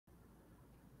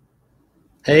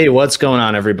Hey, what's going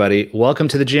on, everybody? Welcome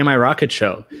to the GMI Rocket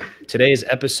Show. Today is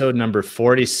episode number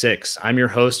 46. I'm your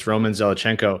host, Roman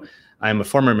Zelichenko. I'm a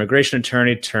former immigration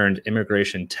attorney turned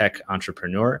immigration tech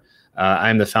entrepreneur.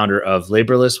 I'm the founder of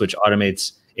Laborless, which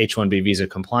automates H-1B visa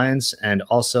compliance, and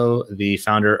also the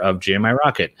founder of GMI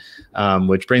Rocket,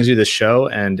 which brings you the show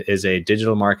and is a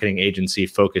digital marketing agency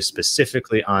focused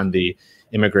specifically on the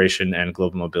immigration and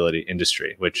global mobility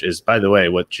industry, which is, by the way,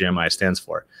 what GMI stands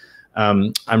for.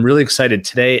 I'm really excited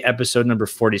today, episode number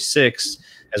 46,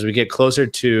 as we get closer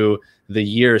to the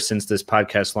year since this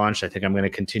podcast launched. I think I'm going to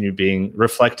continue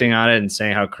reflecting on it and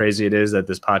saying how crazy it is that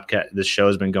this show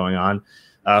has been going on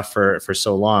for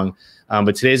so long.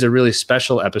 But today's a really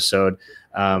special episode.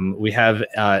 We have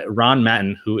Ron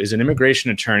Matten, who is an immigration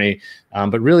attorney,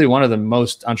 but really one of the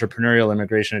most entrepreneurial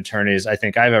immigration attorneys I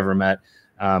think I've ever met.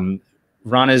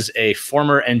 Ron is a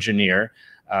former engineer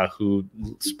who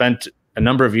spent a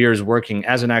number of years working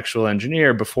as an actual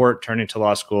engineer before turning to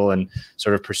law school and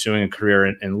sort of pursuing a career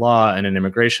in law and in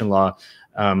immigration law,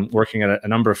 working at a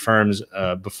number of firms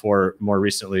before more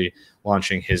recently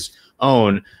launching his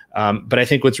own. But I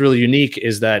think what's really unique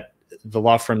is that the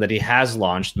law firm that he has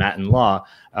launched, Matten Law,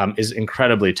 is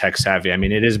incredibly tech savvy. I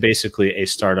mean, it is basically a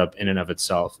startup in and of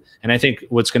itself. And I think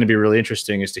what's going to be really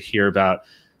interesting is to hear about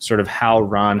sort of how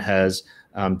Ron has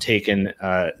taken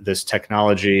this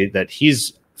technology that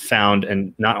he's found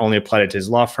and not only applied it to his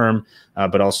law firm,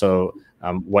 but also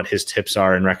what his tips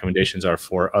are and recommendations are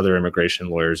for other immigration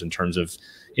lawyers in terms of,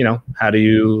 how do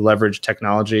you leverage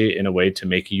technology in a way to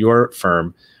make your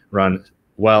firm run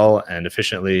well and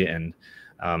efficiently and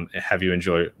have you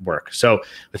enjoy work. So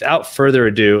without further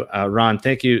ado, Ron,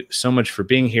 thank you so much for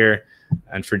being here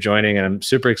and for joining. And I'm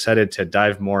super excited to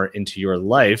dive more into your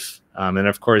life and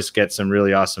of course, get some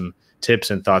really awesome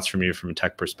tips and thoughts from you from a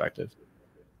tech perspective.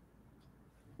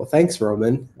 Well, thanks,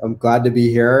 Roman. I'm glad to be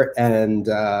here. And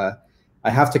I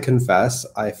have to confess,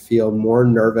 I feel more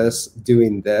nervous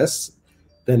doing this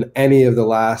than any of the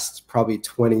last probably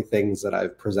 20 things that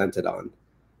I've presented on.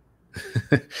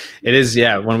 It is,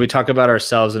 yeah. When we talk about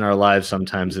ourselves and our lives,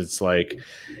 sometimes it's like,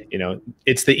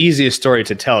 it's the easiest story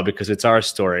to tell because it's our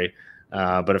story.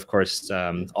 But of course,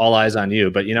 all eyes on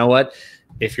you. But you know what?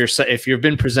 If you've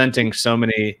been presenting so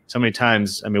many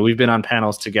times, I mean, we've been on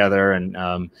panels together, and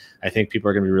I think people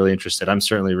are going to be really interested. I'm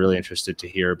certainly really interested to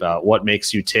hear about what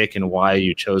makes you tick and why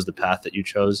you chose the path that you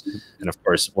chose, and of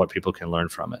course, what people can learn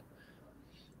from it.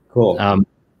 Cool.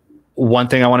 One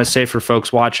thing I want to say for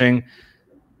folks watching: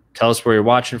 tell us where you're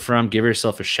watching from, give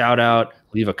yourself a shout out,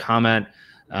 leave a comment.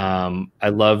 I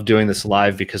love doing this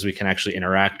live because we can actually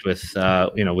interact with,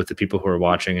 with the people who are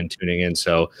watching and tuning in.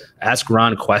 So ask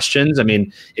Ron questions. I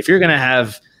mean, if you're going to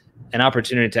have an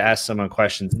opportunity to ask someone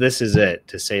questions, this is it,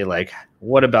 to say like,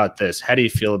 what about this? How do you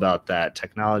feel about that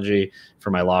technology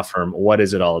for my law firm? What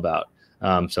is it all about?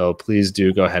 So please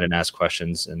do go ahead and ask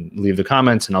questions and leave the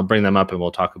comments and I'll bring them up and we'll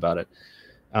talk about it.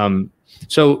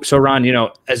 So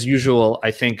Ron, as usual,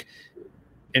 I think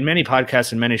in many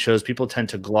podcasts and many shows, people tend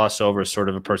to gloss over sort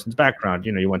of a person's background.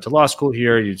 You went to law school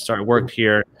here, you started work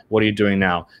here. What are you doing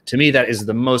now? To me, that is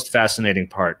the most fascinating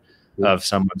part of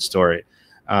someone's story.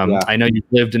 I know you've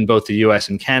lived in both the US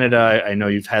and Canada. I know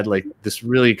you've had like this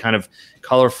really kind of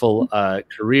colorful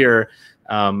career.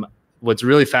 What's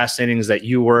really fascinating is that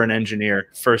you were an engineer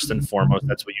first and foremost.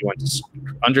 That's what you went to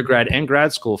undergrad and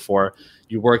grad school for.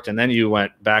 You worked and then you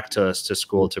went back to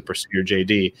school to pursue your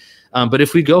JD. But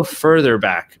if we go further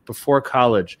back before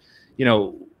college,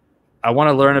 I want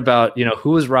to learn about, who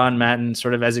was Ron Matten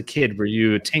sort of as a kid? Were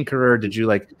you a tinkerer? Did you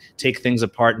like take things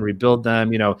apart and rebuild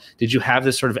them? Did you have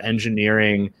this sort of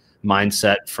engineering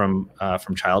mindset from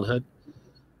childhood?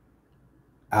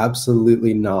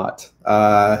 Absolutely not.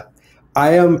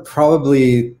 I am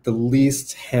probably the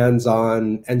least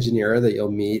hands-on engineer that you'll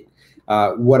meet.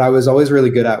 What I was always really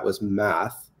good at was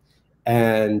math.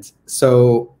 And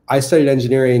so I studied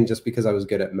engineering just because I was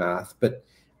good at math. But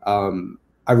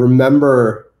I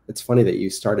remember, it's funny that you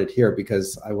started here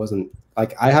because I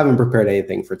haven't prepared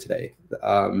anything for today.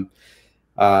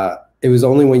 It was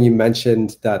only when you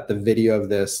mentioned that the video of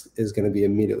this is going to be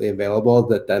immediately available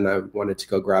that then I wanted to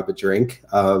go grab a drink.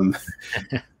 I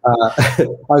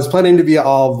was planning to be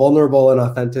all vulnerable and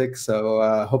authentic,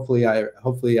 so hopefully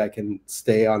I can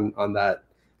stay on that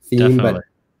theme. Definitely.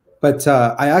 But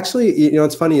I actually,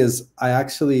 what's funny is I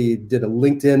actually did a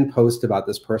LinkedIn post about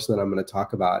this person that I'm going to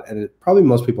talk about, and probably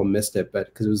most people missed it, but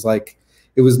because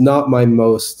it was not my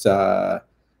most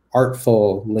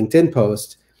artful LinkedIn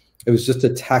post. It was just a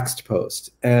text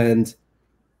post, and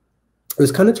it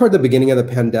was kind of toward the beginning of the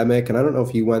pandemic. And I don't know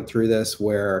if you went through this,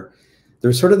 where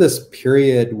there's sort of this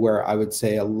period where I would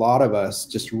say a lot of us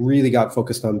just really got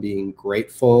focused on being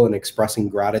grateful and expressing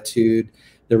gratitude.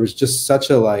 There was just such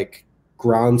a like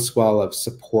groundswell of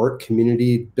support,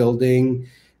 community building.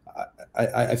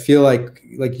 I feel like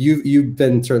you've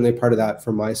been certainly part of that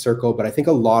from my circle, but I think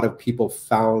a lot of people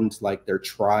found like their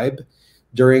tribe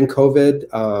during COVID.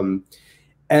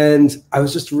 And I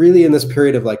was just really in this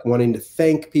period of like wanting to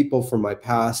thank people for my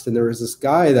past. And there was this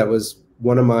guy that was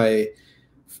one of my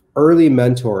early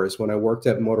mentors when I worked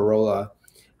at Motorola,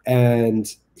 and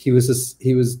he was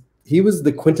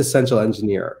the quintessential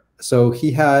engineer. So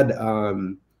he had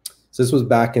so this was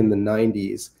back in the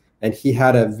 90s, and he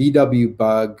had a VW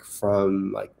Bug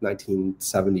from like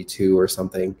 1972 or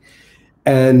something.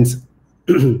 And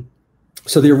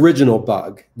so the original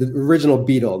Bug, the original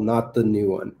Beetle, not the new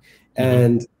one.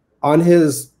 And on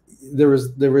his, there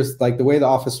was like the way the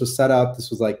office was set up, this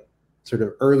was like sort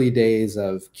of early days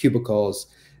of cubicles.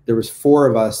 There was 4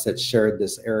 of us that shared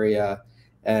this area.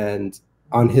 And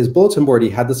on his bulletin board, he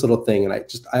had this little thing. And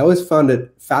I always found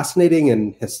it fascinating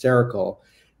and hysterical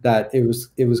that it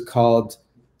was called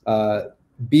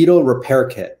Beetle Repair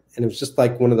Kit. And it was just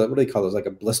like one of the, what do they call those? Like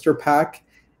a blister pack.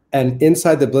 And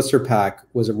inside the blister pack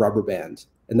was a rubber band.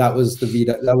 And that was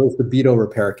the Beetle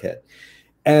Repair Kit.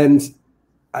 And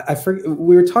I forget,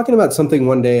 we were talking about something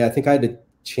one day. I think I had to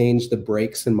change the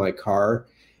brakes in my car,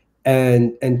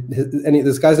 and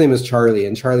this guy's name is Charlie.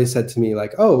 And Charlie said to me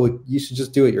like, "Oh, well, you should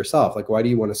just do it yourself. Like, why do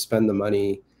you want to spend the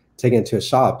money taking it to a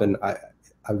shop?" And I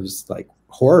was like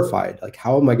horrified. Like,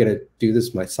 how am I going to do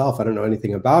this myself? I don't know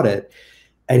anything about it.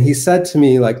 And he said to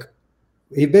me like,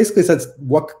 he basically said,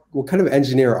 "What kind of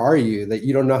engineer are you that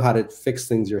you don't know how to fix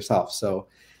things yourself?" So.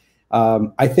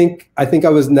 I think I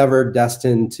was never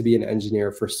destined to be an engineer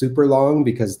for super long,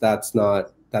 because that's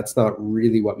not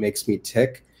really what makes me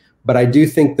tick. But I do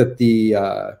think that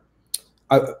the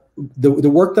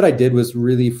work that I did was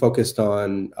really focused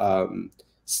on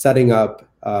setting up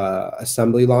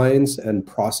assembly lines and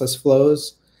process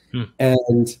flows,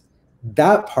 and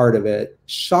that part of it,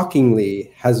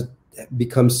 shockingly, has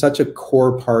become such a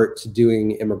core part to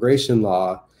doing immigration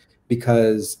law,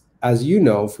 because as you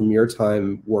know from your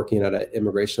time working at an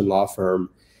immigration law firm,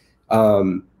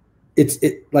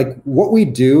 like what we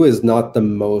do is not the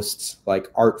most like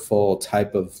artful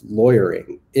type of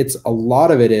lawyering. It's a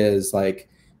lot of it is like,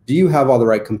 do you have all the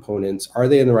right components? Are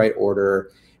they in the right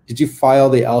order? Did you file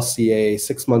the LCA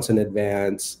 6 months in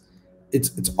advance?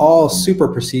 It's all super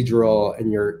procedural,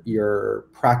 and your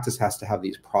practice has to have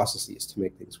these processes to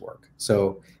make things work.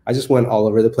 So I just went all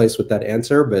over the place with that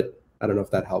answer, but I don't know if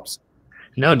that helps.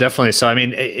 No, definitely. So, I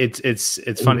mean, it's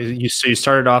funny. You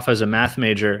started off as a math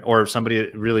major, or somebody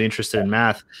really interested in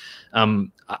math.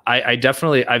 I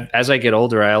definitely, as I get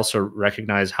older, I also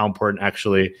recognize how important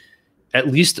actually, at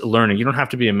least learning. You don't have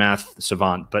to be a math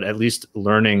savant, but at least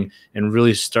learning and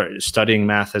really start studying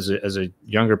math as a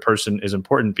younger person is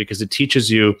important, because it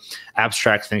teaches you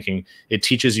abstract thinking. It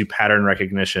teaches you pattern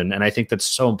recognition, and I think that's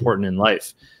so important in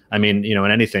life. I mean,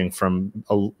 in anything from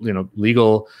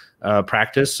legal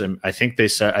practice. And I think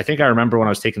I remember when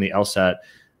I was taking the LSAT,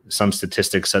 some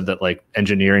statistics said that like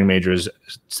engineering majors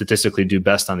statistically do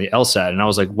best on the LSAT. And I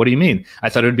was like, what do you mean? I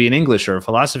thought it would be an English or a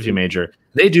philosophy major.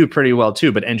 They do pretty well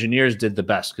too, but engineers did the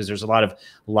best because there's a lot of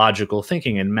logical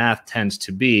thinking, and math tends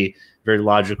to be very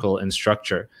logical in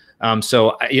structure.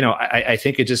 So I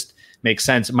think it just makes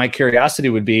sense. My curiosity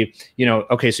would be,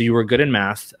 okay, so you were good in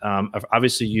math.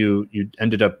 Obviously you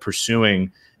ended up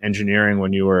pursuing engineering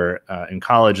when you were in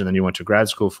college, and then you went to grad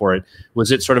school for it.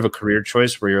 Was it sort of a career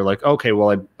choice where you're like, okay,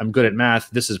 well, I'm good at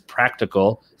math. This is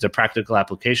practical. It's a practical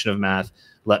application of math.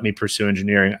 Let me pursue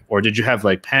engineering. Or did you have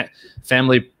like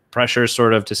family pressure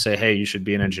sort of to say, hey, you should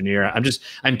be an engineer?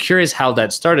 I'm curious how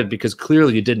that started, because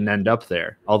clearly you didn't end up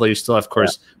there, although you still, of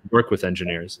course, work with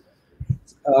engineers.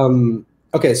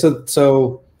 Okay,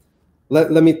 so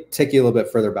let me take you a little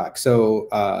bit further back. So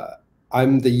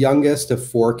I'm the youngest of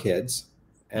 4 kids.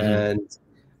 And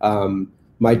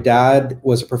my dad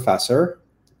was a professor,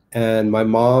 and my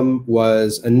mom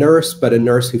was a nurse, but a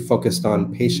nurse who focused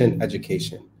on patient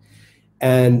education.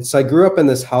 And so I grew up in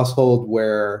this household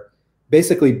where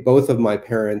basically both of my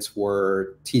parents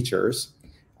were teachers.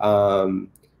 And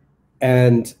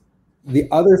the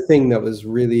other thing that was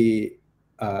really,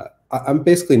 I'm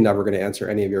basically never going to answer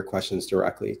any of your questions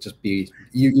directly. Just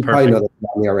you probably know that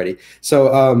about me already.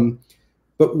 So,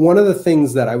 but one of the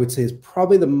things that I would say is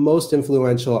probably the most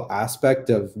influential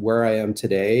aspect of where I am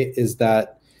today is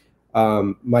that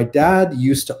my dad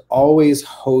used to always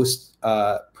host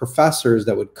professors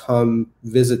that would come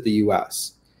visit the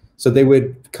US. So they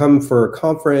would come for a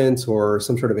conference or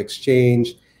some sort of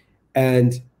exchange.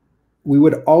 And we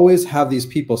would always have these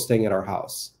people staying at our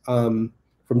house from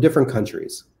different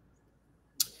countries.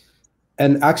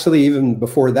 And actually, even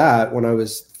before that, when I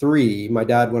was 3, my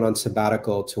dad went on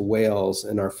sabbatical to Wales,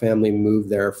 and our family moved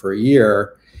there for a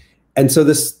year. And so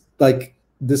this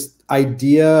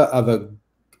idea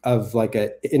of like an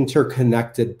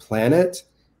interconnected planet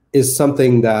is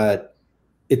something that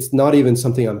it's not even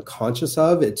something I'm conscious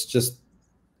of. It's just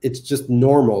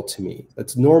normal to me.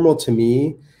 It's normal to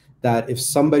me that if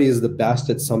somebody is the best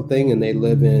at something and they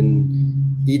live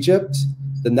in Egypt,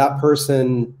 then that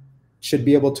person should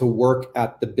be able to work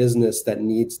at the business that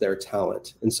needs their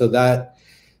talent. And so that,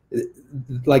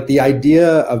 like, the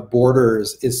idea of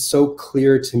borders is so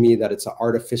clear to me that it's an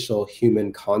artificial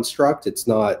human construct. It's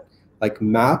not like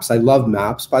maps. I love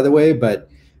maps, by the way, but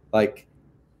like,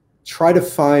 try to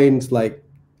find like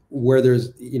where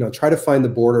there's, try to find the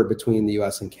border between the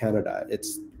US and Canada.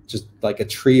 It's just like a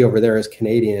tree over there is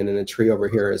Canadian and a tree over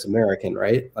here is American,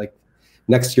 right? Like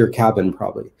next to your cabin,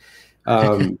 probably.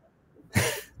 But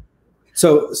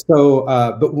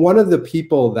one of the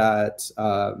people that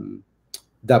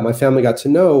my family got to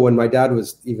know when my dad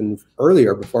was even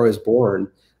earlier, before I was born,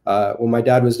 when my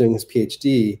dad was doing his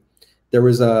PhD, there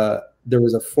was a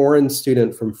foreign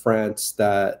student from France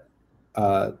that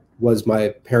was my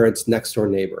parents' next door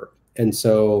neighbor. And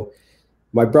so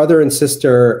my brother and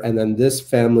sister, and then this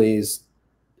family's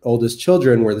oldest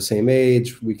children were the same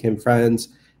age. We became friends.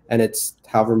 And it's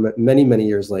however many, many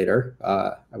years later.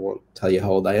 I won't tell you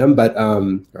how old I am, but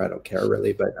or I don't care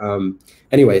really. But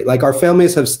anyway, like, our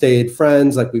families have stayed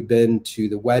friends. Like, we've been to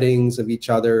the weddings of each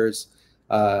other, as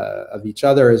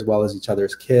well as each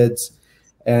other's kids.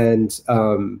 And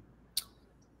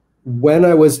when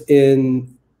I was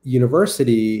in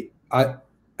university,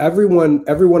 every one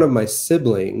of my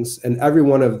siblings and every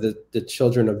one of the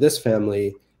children of this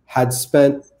family had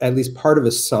spent at least part of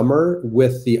a summer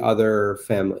with the other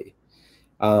family.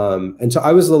 And so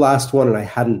I was the last one and I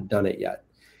hadn't done it yet.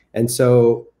 And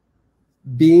so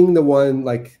being the one,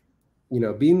 like,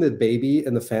 being the baby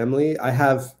in the family, I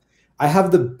have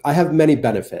many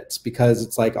benefits, because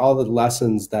it's like all the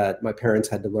lessons that my parents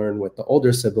had to learn with the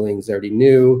older siblings, they already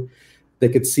knew. They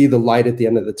could see the light at the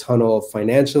end of the tunnel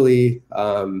financially.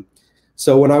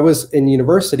 So when I was in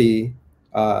university,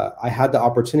 I had the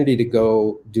opportunity to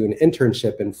go do an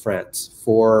internship in France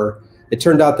it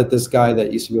turned out that this guy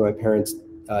that used to be my parents'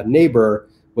 neighbor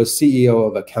was CEO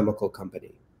of a chemical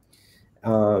company.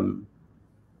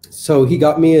 So he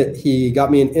got me an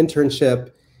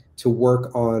internship to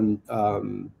work on,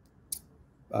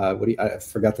 I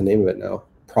forgot the name of it now,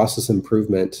 process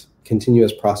improvement,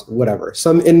 continuous process, whatever,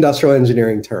 some industrial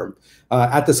engineering term,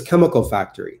 at this chemical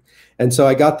factory. And so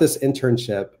I got this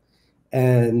internship,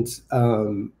 and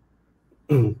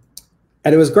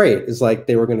it was great. It's like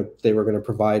they were gonna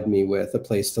provide me with a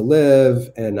place to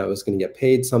live, and I was gonna get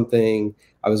paid something.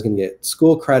 I was gonna get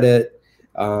school credit.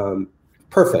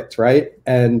 Perfect, right?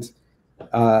 And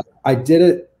I did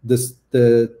it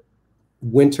the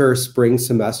winter spring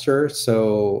semester.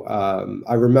 So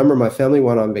I remember my family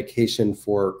went on vacation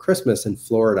for Christmas in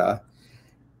Florida.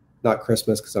 Not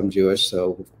Christmas because I'm Jewish,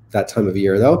 so that time of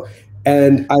year though.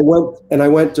 And I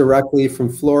went directly from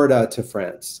Florida to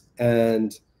France.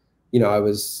 And I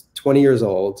was 20 years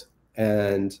old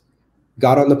and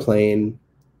got on the plane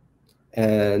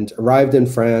and arrived in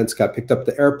France, got picked up at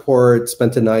the airport,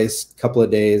 spent a nice couple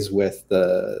of days with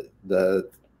the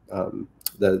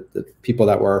people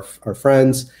that were our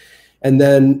friends. And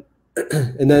then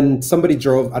somebody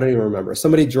drove, I don't even remember,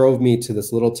 somebody drove me to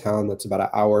this little town that's about an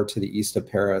hour to the east of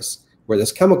Paris, where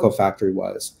this chemical factory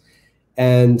was.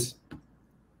 And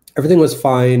everything was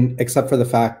fine, except for the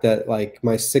fact that, like,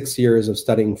 my 6 years of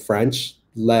studying French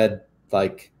led,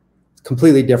 like,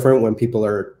 completely different when people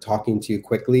are talking to you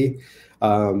quickly.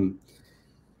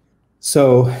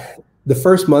 So the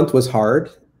first month was hard.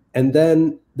 And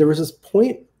then there was this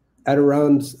point at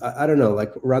around, I don't know,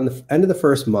 like around the end of the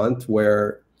first month,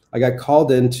 where I got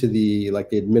called into the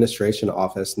administration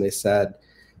office, and they said,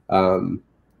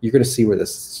 you're going to see where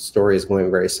this story is going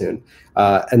very soon.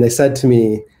 And they said to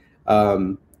me,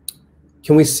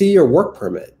 can we see your work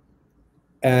permit?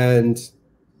 And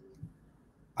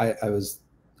I was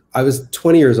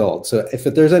 20 years old. So if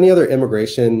there's any other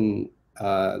immigration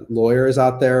lawyers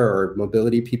out there, or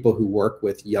mobility people who work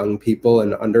with young people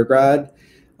in undergrad,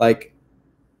 like,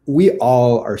 we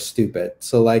all are stupid.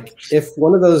 So, like, if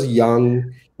one of those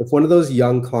young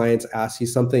clients asks you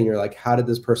something, you're like, how did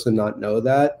this person not know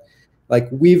that? Like,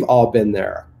 we've all been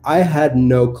there. I had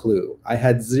no clue. I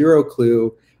had zero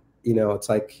clue. It's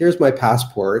like, here's my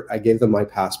passport. I gave them my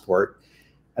passport.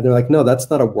 And they're like, no, that's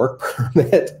not a work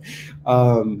permit.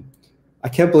 I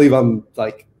can't believe I'm,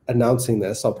 like, announcing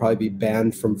this. I'll probably be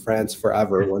banned from France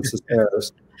forever once this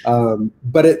airs.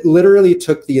 But it literally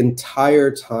took the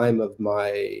entire time of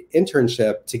my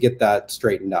internship to get that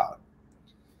straightened out.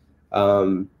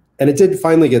 And it did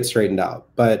finally get straightened out.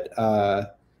 But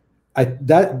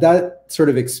that sort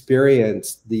of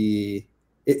experience,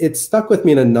 it stuck with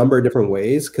me in a number of different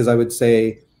ways, because I would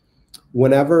say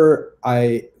whenever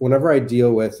I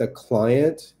deal with a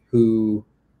client who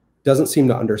doesn't seem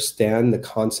to understand the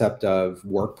concept of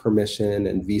work permission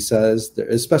and visas,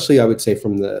 especially I would say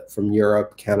from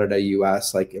Europe, Canada,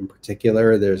 US, like in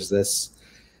particular, there's this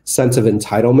sense of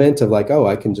entitlement of like, oh,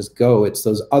 I can just go. It's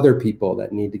those other people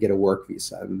that need to get a work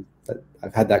visa. And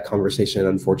I've had that conversation,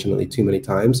 unfortunately, too many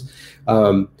times.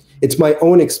 It's my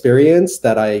own experience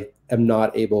that I am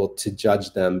not able to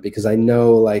judge them, because I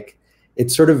know like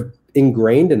it's sort of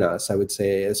ingrained in us, I would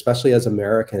say, especially as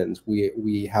Americans,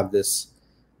 we have this,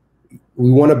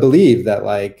 we want to believe that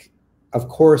like, of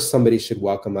course somebody should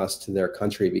welcome us to their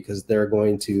country because they're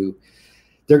going to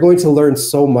learn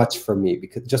so much from me,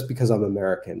 because I'm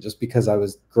American, just because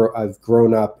I've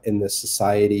grown up in this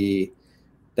society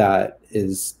that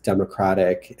is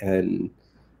democratic and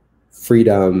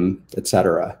freedom,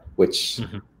 etc., which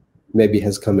maybe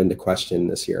has come into question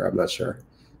this year. I'm not sure.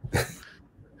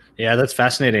 Yeah, that's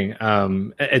fascinating.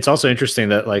 It's also interesting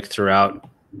that like throughout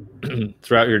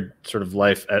your sort of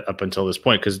life up until this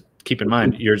point, because keep in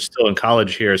mind you're still in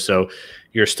college here, so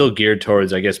you're still geared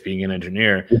towards, I guess, being an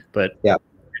engineer, but yeah,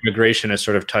 immigration is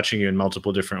sort of touching you in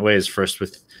multiple different ways. First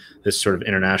with this sort of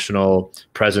international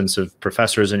presence of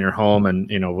professors in your home and,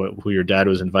 you know, who your dad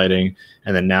was inviting,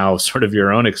 and then now sort of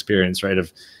your own experience, right,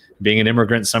 of being an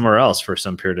immigrant somewhere else for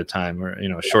some period of time, or, you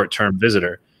know, a short-term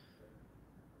visitor.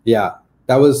 Yeah,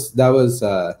 that was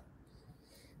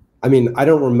I mean, I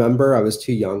don't remember. I was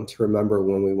too young to remember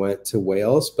when we went to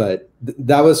Wales, but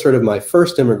that was sort of my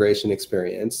first immigration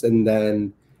experience. And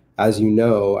then, as you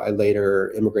know, I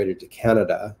later immigrated to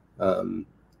Canada.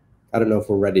 I don't know if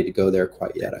we're ready to go there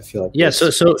quite yet. I feel like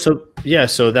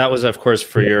so that was, of course,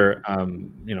 for your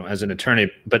you know, as an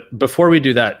attorney. But before we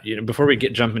do that, you know, before we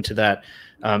jump into that,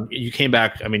 you came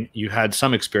back. I mean, you had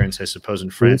some experience, I suppose, in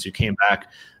France. You came back.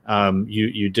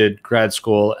 You did grad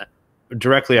school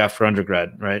directly after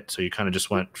undergrad, right? So you kind of just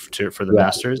went for the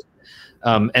master's.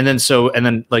 And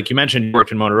then like you mentioned, you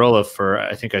worked in Motorola for,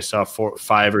 I think I saw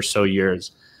 5 or so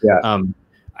years. Yeah.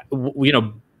 You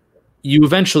know, you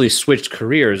eventually switched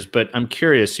careers, but I'm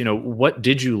curious, you know, what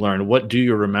did you learn? What do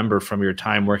you remember from your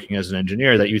time working as an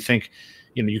engineer that you think,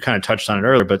 you know, you kind of touched on it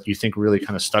earlier, but you think really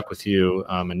kind of stuck with you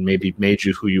and maybe made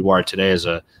you who you are today as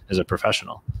a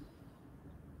professional?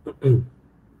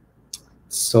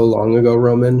 So long ago,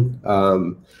 Roman.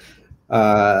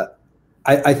 I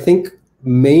think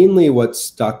mainly what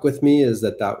stuck with me is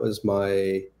that was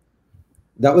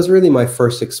really my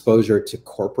first exposure to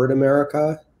corporate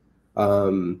America.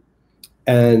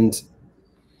 And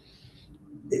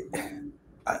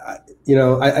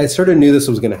I sort of knew this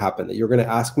was going to happen, that you were going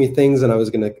to ask me things and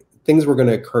things were going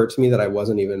to occur to me that I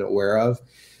wasn't even aware of.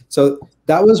 So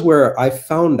that was where I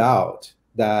found out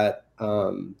that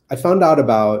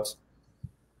about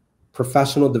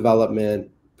professional development,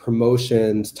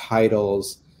 promotions,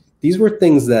 titles. These were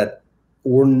things that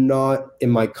were not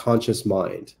in my conscious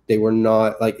mind. They were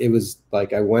not like, it was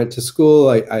like I went to school,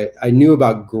 I knew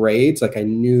about grades, like I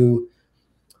knew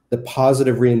the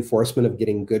positive reinforcement of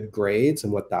getting good grades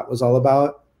and what that was all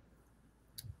about.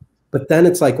 But then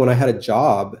it's like when I had a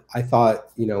job, I thought,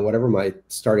 you know, whatever my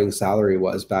starting salary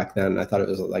was back then, I thought it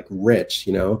was like rich,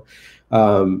 you know.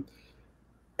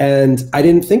 And I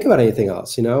didn't think about anything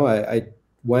else, you know. I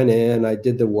went in, I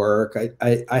did the work.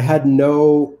 I had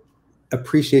no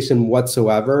appreciation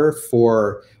whatsoever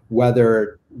for what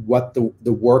the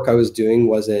work I was doing,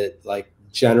 was it like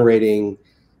generating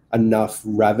enough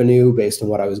revenue based on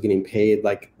what I was getting paid.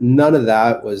 Like none of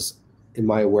that was in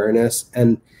my awareness.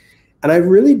 And I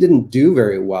really didn't do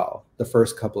very well the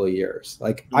first couple of years.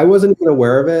 Like I wasn't even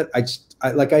aware of it. I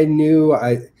knew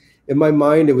in my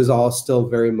mind, it was all still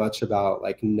very much about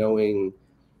like knowing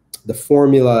the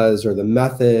formulas or the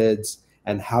methods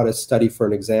and how to study for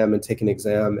an exam and take an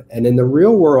exam. And in the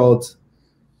real world,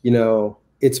 you know,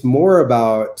 it's more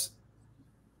about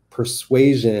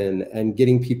persuasion and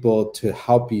getting people to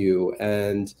help you.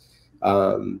 And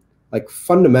like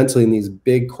fundamentally in these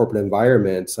big corporate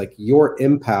environments, like your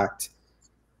impact,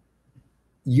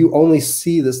 you only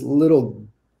see this little,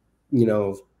 you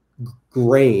know,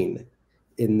 grain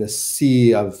in the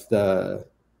sea of the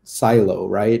silo,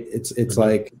 right? It's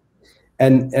like,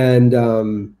 and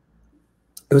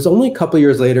it was only a couple of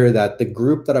years later that the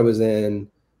group that I was in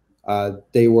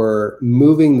they were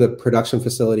moving the production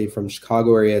facility from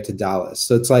Chicago area to Dallas.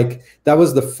 So it's like that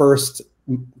was the first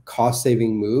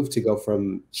cost-saving move to go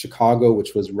from Chicago,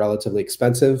 which was relatively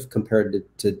expensive compared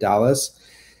to Dallas.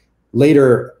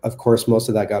 Later, of course, most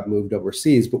of that got moved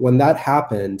overseas. But when that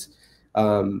happened,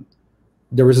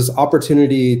 there was this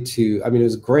opportunity to, I mean, it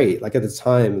was great. Like at the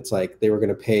time, it's like they were going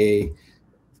to pay,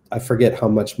 I forget how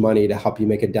much money to help you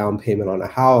make a down payment on a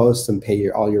house and pay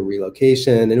all your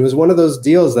relocation. And it was one of those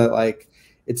deals that like,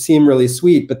 it seemed really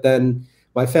sweet, but then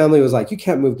my family was like, you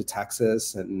can't move to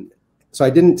Texas. And so I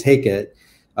didn't take it.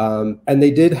 And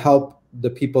they did help the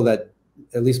people that,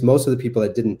 at least most of the people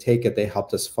that didn't take it, they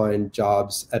helped us find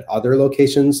jobs at other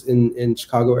locations in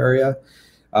Chicago area.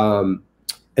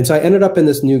 And so I ended up in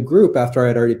this new group after I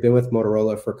had already been with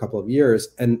Motorola for a couple of years.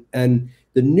 And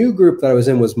the new group that I was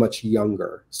in was much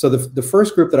younger. So the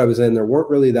first group that I was in, there weren't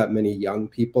really that many young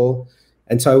people.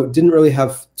 And so I didn't really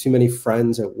have too many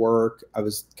friends at work. I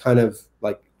was kind of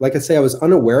like I say, I was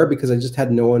unaware because I just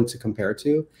had no one to compare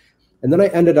to. And then I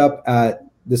ended up at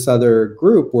this other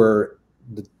group where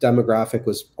the demographic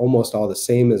was almost all the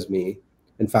same as me.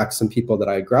 In fact, some people that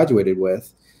I graduated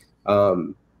with.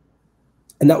 And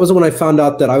that was when I found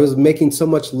out that I was making so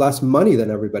much less money than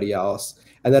everybody else,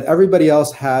 and that everybody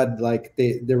else had like,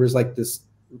 there was like this,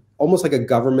 almost like a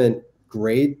government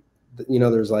grade, you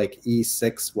know, there's like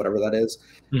E6, whatever that is.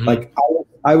 Mm-hmm. Like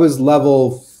I was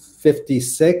level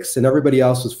 56 and everybody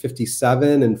else was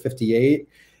 57 and 58.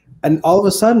 And all of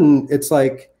a sudden it's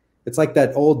like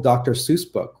that old Dr. Seuss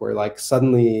book where like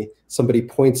suddenly somebody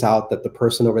points out that the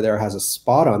person over there has a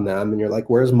spot on them and you're like,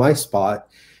 where's my spot?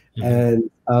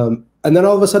 Mm-hmm. And then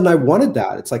all of a sudden I wanted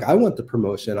that. It's like, I want the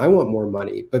promotion. I want more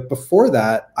money. But before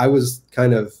that, I was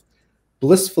kind of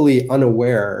blissfully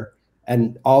unaware.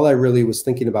 And all I really was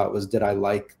thinking about was, did I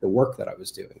like the work that I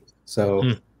was doing?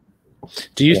 So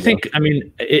do you think, I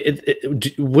mean,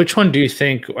 which one do you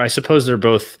think, I suppose they're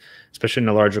both, especially in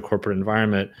a larger corporate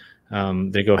environment,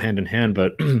 they go hand in hand,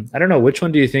 but I don't know, which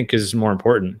one do you think is more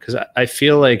important? Because I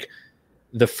feel like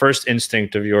the first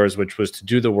instinct of yours, which was to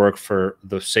do the work for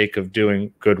the sake of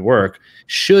doing good work,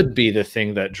 should be the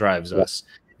thing that drives us.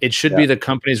 It should be the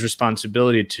company's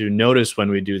responsibility to notice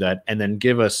when we do that and then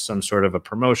give us some sort of a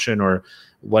promotion or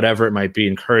whatever it might be,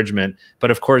 encouragement.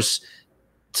 But of course,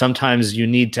 sometimes you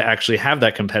need to actually have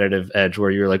that competitive edge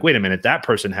where you're like, wait a minute, that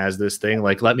person has this thing,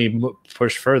 like, let me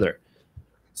push further.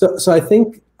 So I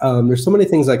think there's so many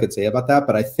things I could say about that,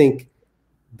 but I think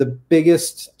the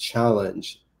biggest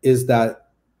challenge is that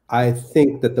I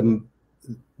think that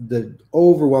the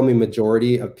overwhelming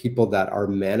majority of people that are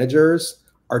managers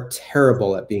are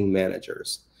terrible at being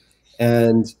managers.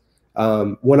 And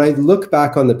when I look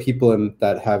back on the people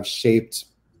that have shaped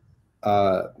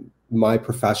my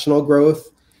professional growth,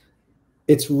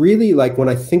 it's really like when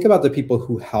I think about the people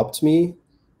who helped me,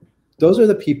 those are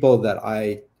the people that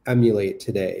I emulate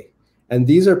today. And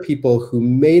these are people who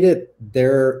made it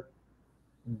their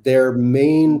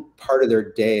main part of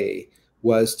their day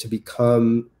was to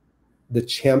become the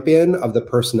champion of the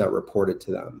person that reported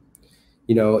to them.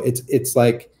 You know, it's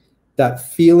like that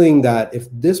feeling that if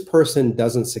this person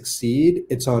doesn't succeed,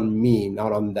 it's on me,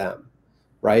 not on them,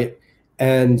 right?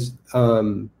 And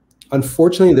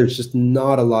unfortunately, there's just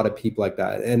not a lot of people like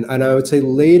that. And I would say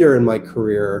later in my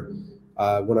career,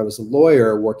 when I was a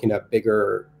lawyer working at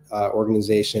bigger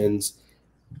organizations,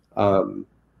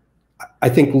 I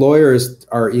think lawyers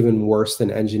are even worse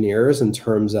than engineers in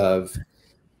terms of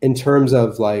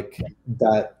like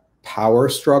that power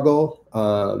struggle.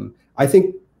 I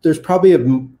think there's probably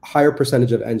a higher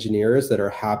percentage of engineers that are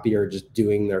happier just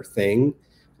doing their thing.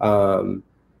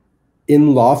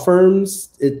 In law firms,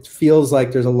 it feels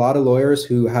like there's a lot of lawyers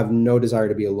who have no desire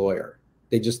to be a lawyer.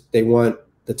 They want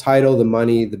the title, the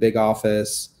money, the big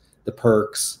office, the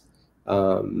perks.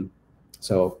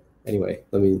 So anyway,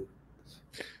 let me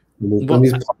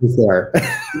pause there.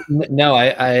 No,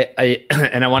 I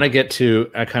and I want to get to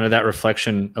kind of that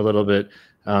reflection a little bit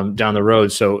down the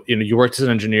road. So, you know, you worked as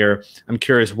an engineer. I'm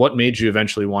curious, what made you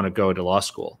eventually want to go to law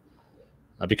school?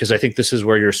 Because I think this is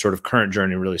where your sort of current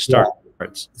journey really starts. Yeah.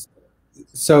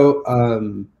 So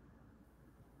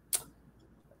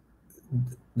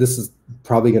this is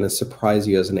probably going to surprise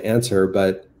you as an answer,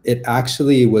 but it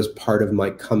actually was part of my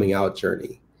coming out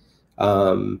journey.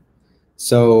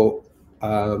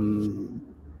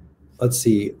 Let's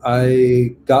see.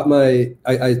 I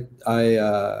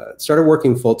started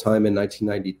working full time in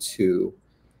 1992,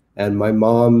 and my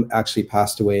mom actually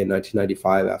passed away in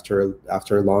 1995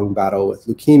 after a long battle with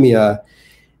leukemia.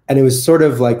 And it was sort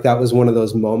of like that was one of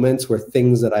those moments where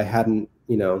things that I hadn't,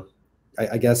 you know,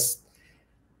 I guess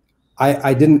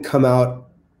I didn't come out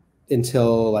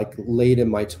until like late in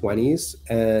my 20s.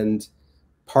 And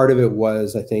part of it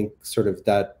was, I think, sort of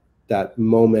that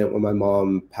moment when my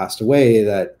mom passed away,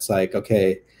 that it's like,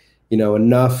 okay, you know,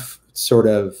 enough sort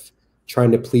of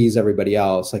trying to please everybody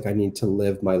else. Like, I need to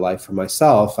live my life for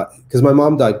myself, because my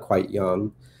mom died quite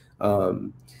young.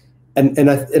 And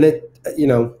it, you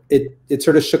know, it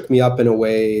sort of shook me up in a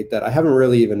way that I haven't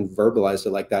really even verbalized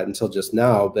it like that until just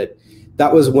now. But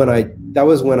that was when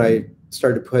I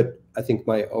started to put, I think,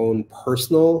 my own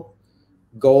personal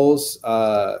goals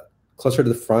closer to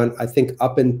the front. I think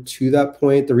up into that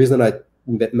point, the reason I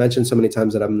mentioned so many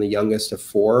times that I'm the youngest of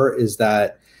four is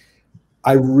that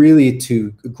I really,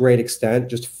 to a great extent,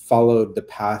 just followed the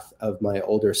path of my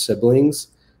older siblings.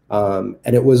 And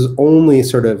it was only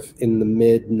sort of in the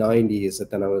mid 90s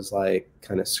that then I was like,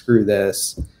 kind of, screw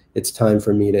this. It's time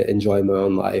for me to enjoy my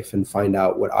own life and find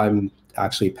out what I'm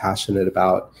actually passionate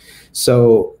about.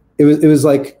 So it was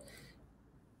like,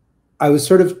 I was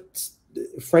sort of,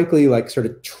 frankly, like, sort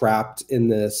of trapped in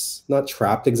this, not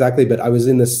trapped exactly, but I was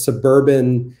in this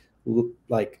suburban,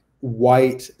 like,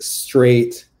 white,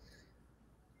 straight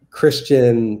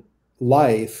Christian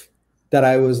life that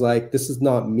I was like, this is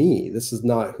not me. This is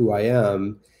not who I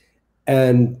am.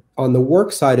 And on the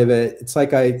work side of it, it's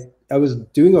like I was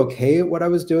doing okay at what I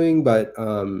was doing, but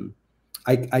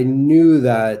I knew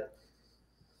that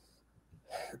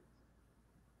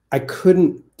I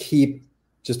couldn't keep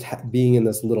just being in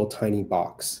this little tiny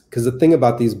box. Because the thing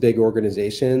about these big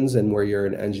organizations and where you're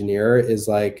an engineer is,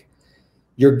 like,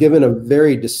 you're given a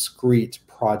very discrete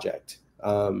project.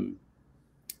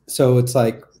 So it's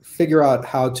like, figure out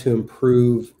how to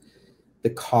improve the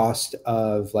cost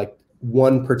of, like,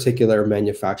 one particular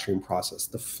manufacturing process,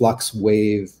 the flux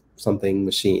wave something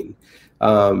machine.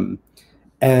 And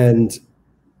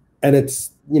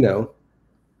it's, you know,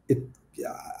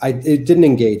 it didn't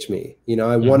engage me. You know,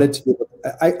 I wanted to,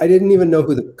 I didn't even know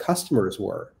who the customers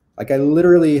were. Like, I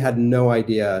literally had no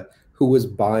idea who was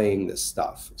buying this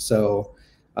stuff. So,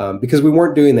 because we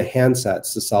weren't doing the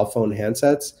handsets, the cell phone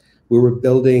handsets, we were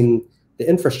building the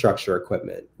infrastructure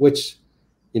equipment, which,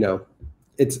 you know,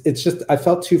 it's just, I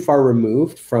felt too far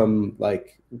removed from,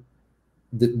 like,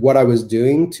 what I was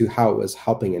doing to how it was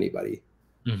helping anybody.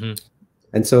 Mm-hmm.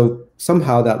 And so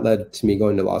somehow that led to me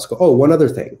going to law school. Oh, one other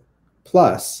thing,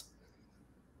 plus,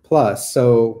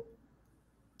 so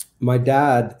my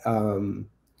dad,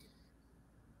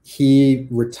 he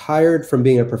retired from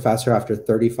being a professor after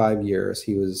 35 years.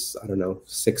 He was, I don't know,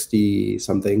 60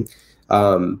 something.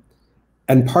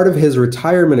 And part of his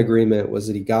retirement agreement was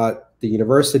that he got the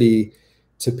university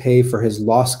to pay for his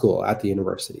law school at the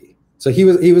university. So he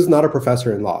was not a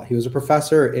professor in law. He was a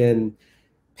professor in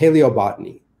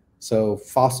paleobotany, so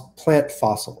plant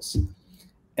fossils.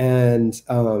 And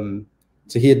so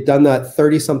he had done that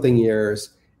 30-something years.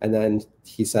 And then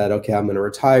he said, okay, I'm going to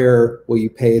retire. Will you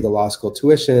pay the law school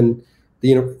tuition?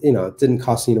 You know, it didn't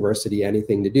cost the university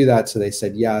anything to do that. So they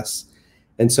said yes.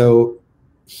 And so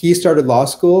he started law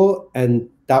school, and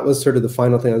that was sort of the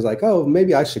final thing. I was like, oh,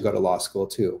 maybe I should go to law school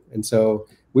too. And so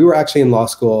we were actually in law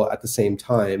school at the same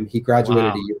time. He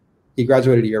graduated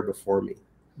a year before me.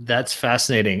 That's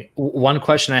fascinating. One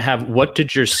question I have, what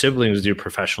did your siblings do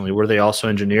professionally? Were they also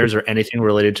engineers or anything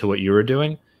related to what you were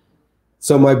doing?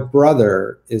 So my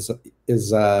brother is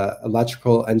a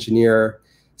electrical engineer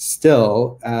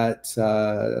still at,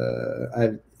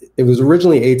 it was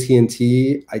originally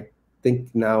AT&T. I think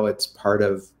now it's part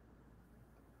of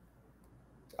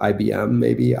IBM,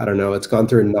 maybe. I don't know. It's gone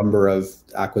through a number of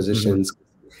acquisitions.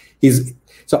 Mm-hmm.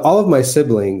 So all of my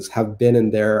siblings have been in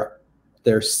their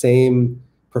same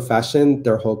profession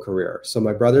their whole career. So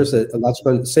my brother's an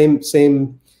electrical,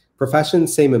 same profession,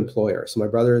 same employer. So my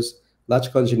brother's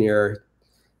electrical engineer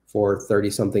for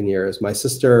 30-something years. My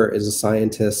sister is a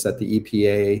scientist at the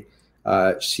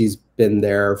EPA. She's been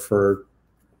there for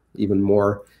even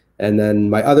more. And then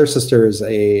my other sister is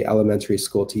a elementary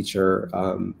school teacher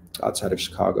outside of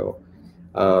Chicago.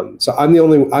 So I'm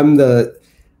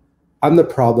the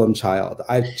problem child.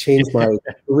 I've changed my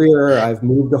career. I've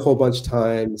moved a whole bunch of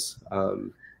times.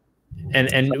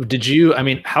 And did you, I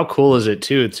mean, how cool is it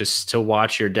too, to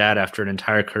watch your dad after an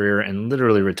entire career and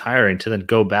literally retiring to then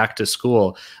go back to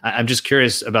school? I'm just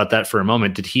curious about that for a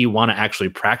moment. Did he want to actually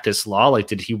practice law? Like,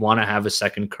 did he want to have a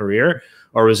second career?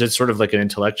 Or was it sort of like an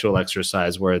intellectual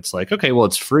exercise where it's like, okay, well,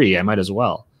 it's free, I might as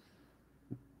well?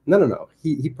 No.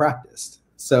 He practiced.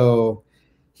 So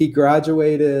he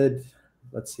graduated,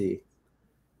 let's see.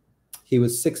 He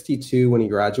was 62 when he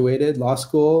graduated law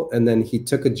school, and then he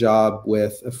took a job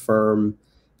with a firm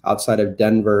outside of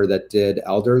Denver that did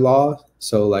elder law,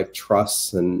 so like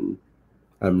trusts and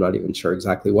I'm not even sure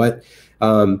exactly what.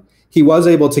 he was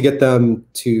able to get them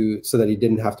so that he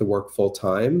didn't have to work full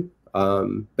time.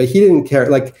 But he didn't care.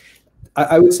 Like,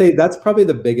 I would say that's probably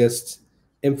the biggest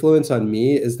influence on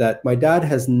me, is that my dad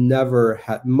has never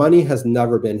had, money has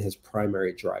never been his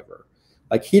primary driver.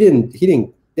 Like,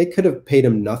 they could have paid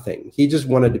him nothing. He just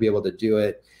wanted to be able to do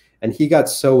it. And he got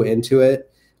so into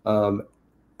it.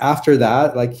 After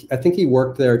that, like, I think he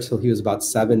worked there till he was about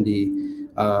 70.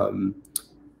 And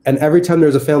every time there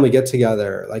was a family get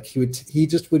together, like, he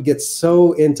just would get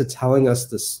so into telling us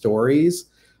the stories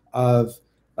of,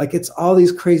 like, it's all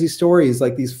these crazy stories,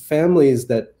 like these families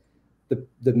that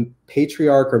the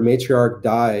patriarch or matriarch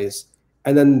dies,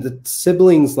 and then the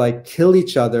siblings like kill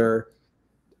each other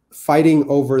fighting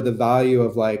over the value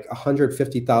of like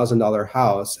 $150,000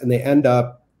 house, and they end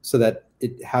up so that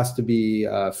it has to be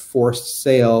a forced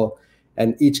sale,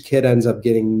 and each kid ends up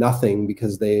getting nothing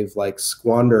because they've like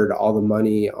squandered all the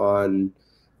money on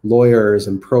lawyers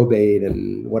and probate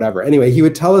and whatever. Anyway, he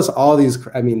would tell us all these,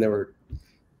 I mean,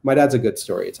 my dad's a good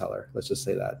storyteller, let's just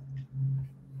say that.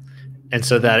 And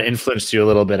so that influenced you a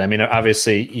little bit. I mean,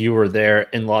 obviously you were there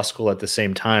in law school at the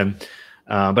same time,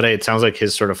 but it sounds like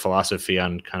his sort of philosophy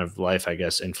on kind of life, I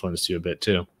guess, influenced you a bit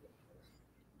too.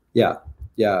 Yeah,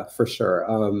 for sure.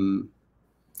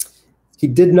 He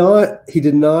did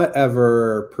not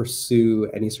ever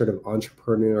pursue any sort of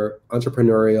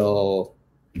entrepreneurial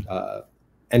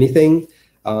anything,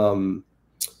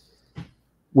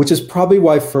 which is probably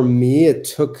why for me it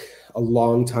took a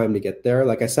long time to get there.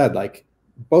 Like I said, like,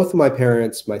 both of my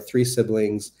parents, my 3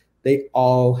 siblings, they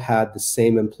all had the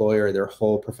same employer their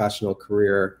whole professional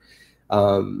career.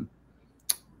 I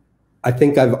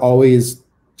think I've always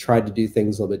tried to do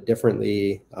things a little bit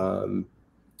differently,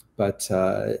 but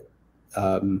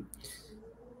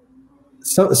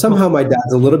somehow my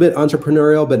dad's a little bit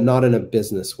entrepreneurial, but not in a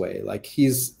business way. Like,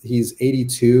 he's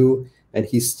 82 and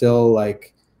he's still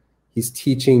like, he's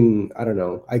teaching, I don't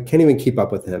know, I can't even keep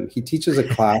up with him. He teaches a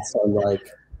class on like,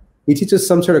 he teaches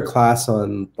some sort of class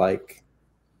on like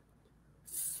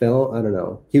film. I don't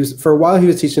know. For a while, he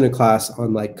was teaching a class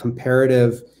on like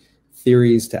comparative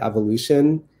theories to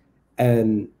evolution.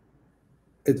 And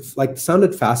it like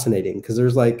sounded fascinating because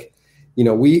there's like, you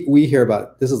know, we hear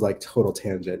about, this is like total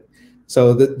tangent.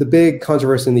 So the big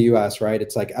controversy in the US, right?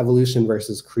 It's like evolution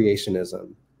versus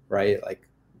creationism, right? Like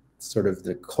sort of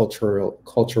the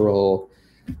cultural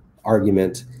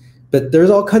argument. But there's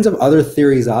all kinds of other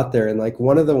theories out there. And like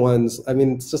one of the ones, I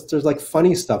mean, it's just, there's like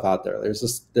funny stuff out there.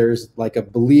 There's like a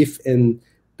belief in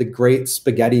the great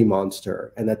spaghetti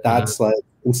monster. And that's like,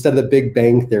 instead of the Big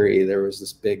Bang Theory, there was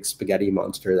this big spaghetti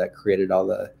monster that created all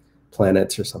the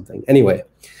planets or something. Anyway,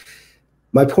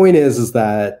 my point is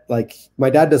that like my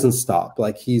dad doesn't stop.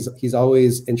 Like he's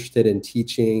always interested in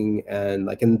teaching, and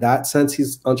like in that sense,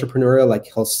 he's entrepreneurial. Like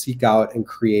he'll seek out and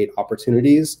create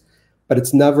opportunities. But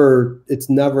it's never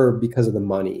because of the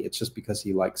money. It's just because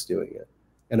he likes doing it.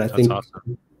 And I think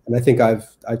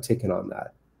I've taken on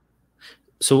that.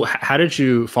 So how did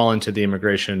you fall into the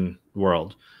immigration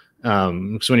world?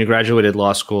 Because when you graduated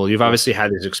law school, you've obviously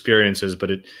had these experiences,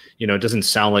 but it doesn't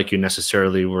sound like you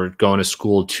necessarily were going to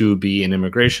school to be an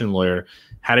immigration lawyer.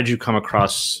 How did you come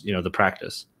across, the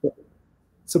practice?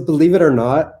 So believe it or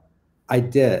not, I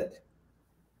did.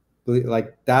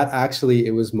 Like that actually,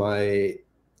 it was my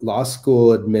law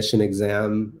school admission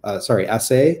exam,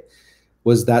 essay,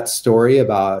 was that story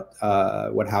about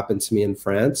what happened to me in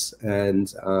France.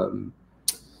 And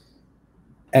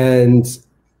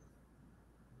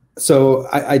so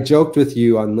I joked with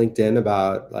you on LinkedIn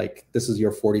about like, this is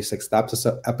your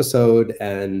 46th episode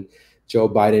and Joe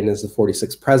Biden is the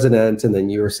 46th president. And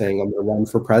then you were saying I'm going to run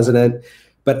for president.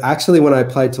 But actually when I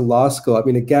applied to law school, I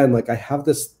mean, again, like I have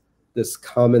this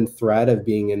common thread of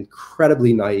being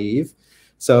incredibly naive.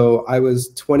 So I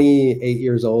was 28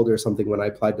 years old or something when I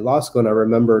applied to law school. And I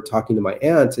remember talking to my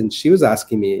aunt and she was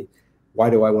asking me, why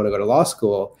do I want to go to law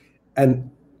school? And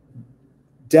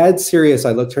dead serious,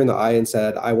 I looked her in the eye and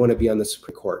said, I want to be on the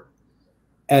Supreme Court.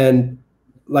 And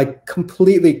like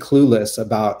completely clueless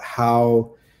about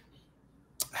how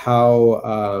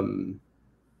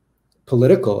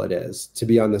political it is to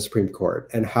be on the Supreme Court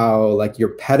and how like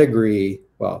your pedigree,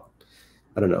 well,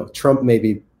 I don't know, Trump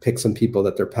maybe pick some people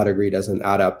that their pedigree doesn't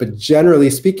add up. But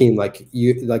generally speaking, like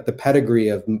the pedigree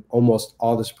of almost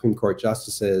all the Supreme Court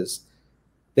justices,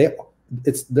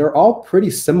 they're all pretty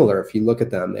similar if you look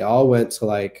at them. They all went to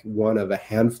like one of a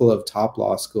handful of top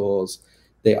law schools.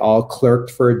 They all clerked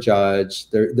for a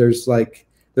judge. There's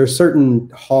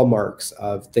certain hallmarks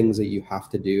of things that you have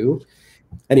to do.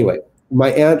 Anyway,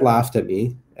 my aunt laughed at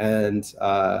me, and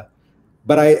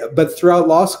but throughout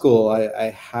law school, I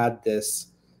had this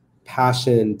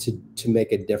passion to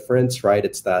make a difference, right?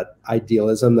 It's that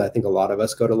idealism that I think a lot of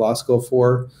us go to law school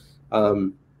for.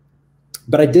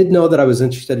 But I did know that I was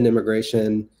interested in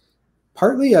immigration,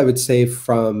 partly I would say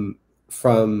from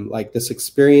like this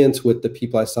experience with the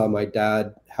people I saw my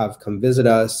dad have come visit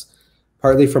us,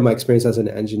 partly from my experience as an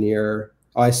engineer.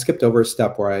 Oh, I skipped over a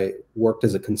step where I worked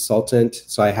as a consultant.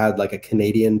 So I had like a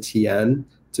Canadian TN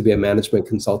to be a management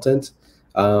consultant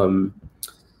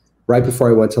right before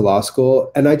I went to law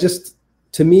school. And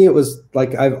to me, it was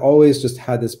like, I've always just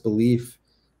had this belief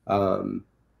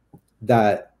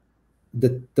that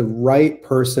the right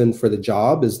person for the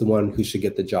job is the one who should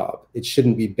get the job. It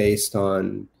shouldn't be based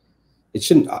on,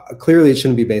 clearly it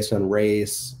shouldn't be based on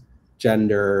race,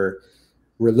 gender,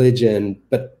 religion,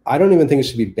 but I don't even think it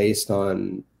should be based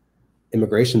on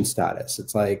immigration status.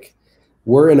 It's like,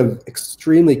 we're in an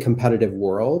extremely competitive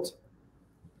world,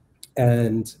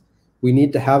 and we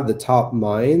need to have the top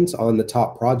minds on the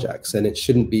top projects, and it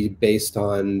shouldn't be based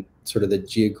on sort of the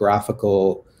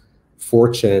geographical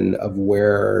fortune of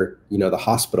where, the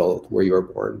hospital where you were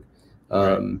born.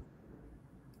 Right.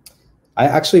 I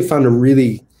actually found a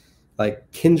really like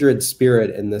kindred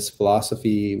spirit in this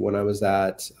philosophy when I was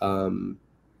at, well,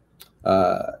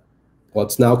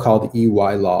 it's now called EY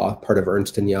Law, part of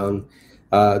Ernst & Young.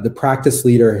 The practice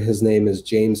leader, his name is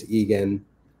James Egan,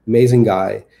 amazing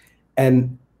guy.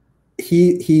 And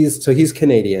he's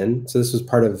Canadian. So this was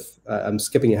part of, I'm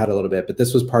skipping ahead a little bit, but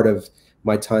this was part of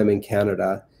my time in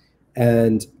Canada.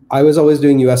 And I was always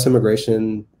doing US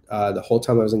immigration the whole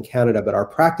time I was in Canada, but our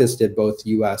practice did both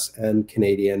US and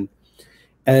Canadian.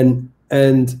 And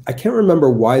I can't remember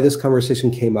why this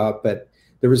conversation came up, but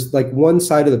there was like one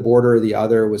side of the border or the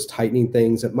other was tightening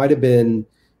things. It might have been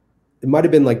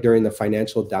like during the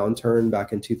financial downturn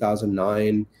back in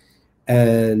 2009.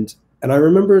 And I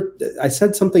remember I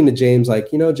said something to James,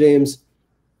 like, James,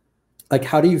 like,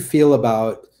 how do you feel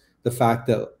about the fact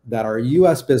that our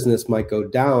US business might go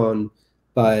down,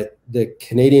 but the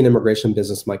Canadian immigration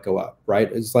business might go up,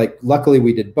 right? It's like, luckily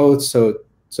we did both. So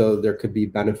there could be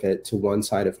benefit to one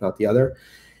side, if not the other.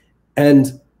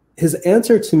 And his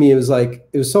answer to me, was like,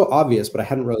 it was so obvious, but I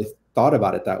hadn't really thought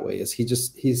about it that way, is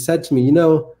he said to me,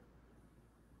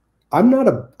 I'm not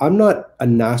a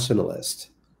nationalist.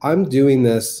 I'm doing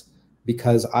this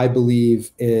because I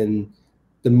believe in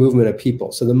the movement of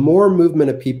people. So the more movement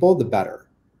of people, the better.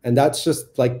 And that's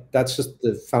just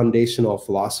the foundational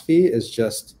philosophy, is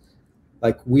just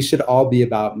like, we should all be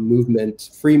about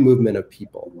movement, free movement of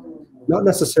people, not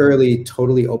necessarily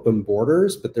totally open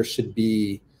borders, but there should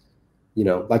be,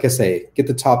 like I say, get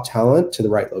the top talent to the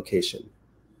right location.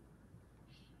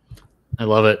 I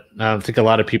love it. I think a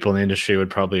lot of people in the industry would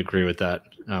probably agree with that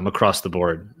across the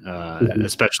board,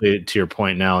 especially to your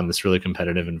point now in this really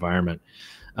competitive environment.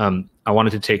 I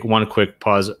wanted to take one quick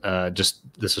pause.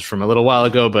 This is from a little while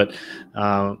ago, but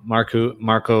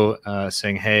Marco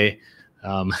saying, hey,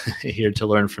 here to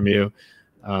learn from you.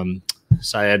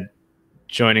 Syed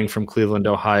joining from Cleveland,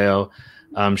 Ohio.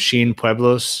 Sheen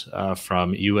Pueblos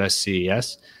from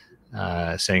USCES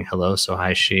saying hello. So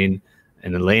hi, Sheen.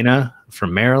 And Elena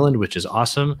from Maryland, which is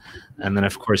awesome. And then,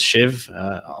 of course, Shiv,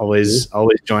 always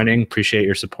joining. Appreciate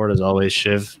your support as always,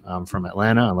 Shiv, from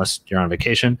Atlanta, unless you're on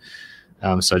vacation.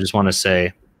 So I just want to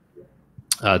say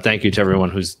thank you to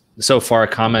everyone who's so far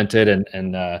commented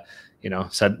and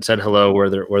said hello where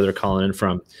they're calling in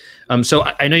from. So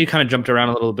I know you kind of jumped around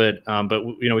a little bit, but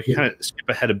we can kind of skip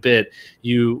ahead a bit.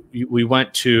 You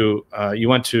went to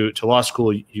law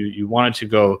school. You wanted to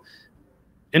go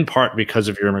in part because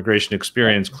of your immigration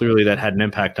experience. Clearly that had an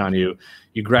impact on you.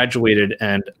 You graduated,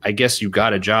 and I guess you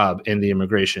got a job in the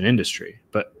immigration industry,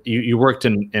 but you worked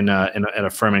at a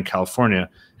firm in California,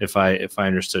 if I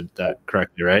understood that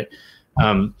correctly, right?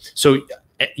 So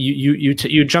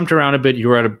you jumped around a bit. You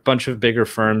were at a bunch of bigger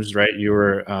firms, right? You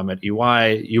were at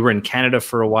EY. You were in Canada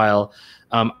for a while.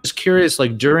 I was curious,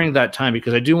 like during that time,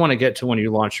 because I do want to get to when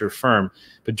you launched your firm,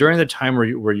 but during the time where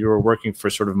you were working for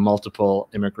sort of multiple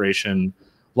immigration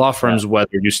law firms, whether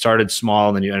you started small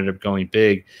and then you ended up going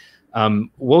big,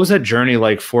 what was that journey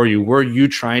like for you? Were you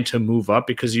trying to move up,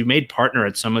 because you made partner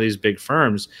at some of these big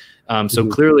firms? So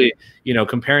clearly,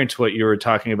 comparing to what you were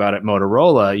talking about at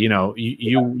Motorola,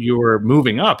 you were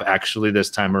moving up actually this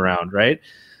time around, right?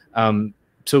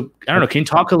 So I don't know. Can you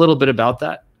talk a little bit about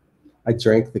that? I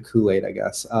drank the Kool-Aid, I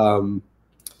guess.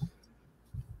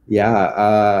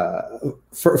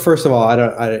 First of all,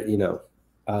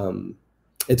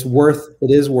 it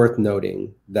is worth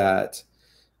noting that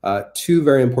two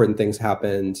very important things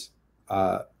happened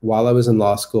while I was in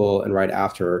law school and right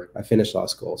after I finished law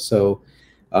school. So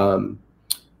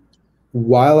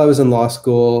while I was in law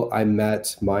school, I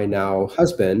met my now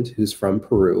husband, who's from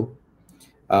Peru.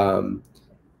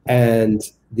 And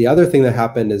the other thing that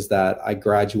happened is that I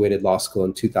graduated law school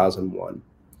in 2001.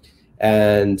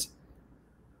 And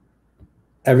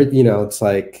it's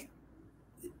like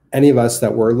any of us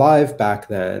that were alive back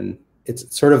then,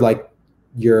 it's sort of like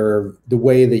the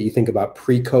way that you think about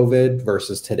pre-COVID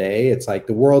versus today. It's like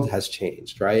the world has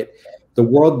changed, right? The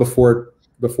world before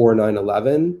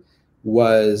 9/11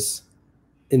 was,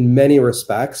 in many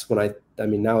respects, I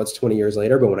mean, now it's 20 years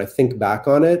later, but when I think back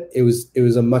on it, it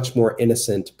was a much more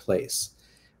innocent place.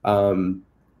 And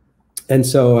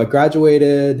so I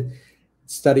graduated,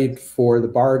 studied for the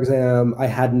bar exam. I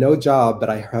had no job,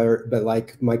 but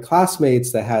like my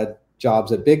classmates that had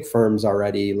jobs at big firms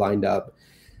already lined up.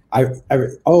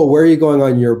 Oh, where are you going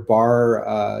on your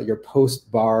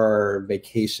post-bar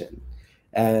vacation?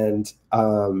 And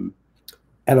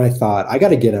I thought, I got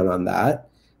to get in on that.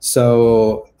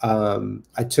 So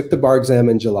I took the bar exam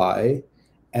in July,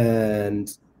 and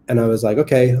I was like,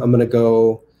 okay, I'm going to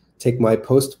go take my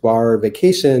post-bar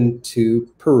vacation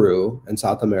to Peru and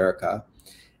South America.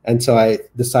 And so I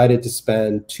decided to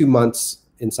spend 2 months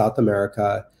in South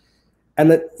America.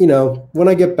 And that, when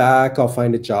I get back, I'll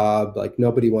find a job. Like,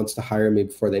 nobody wants to hire me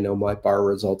before they know my bar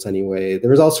results anyway.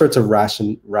 There was all sorts of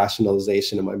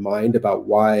rationalization in my mind about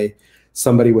why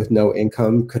somebody with no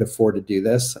income could afford to do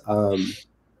this.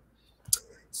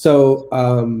 So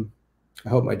I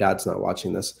hope my dad's not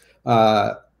watching this,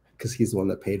 because he's the one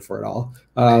that paid for it all.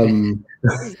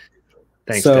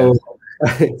 Thanks, Dad.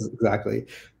 Exactly.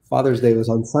 Father's Day was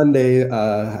on Sunday.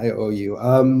 I owe you.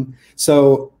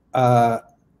 So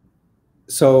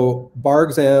bar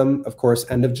exam, of course,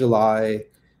 end of July.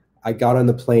 I got on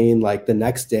the plane like the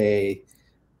next day,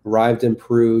 arrived in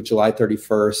Peru, July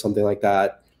 31st, something like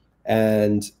that.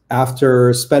 And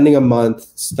after spending a month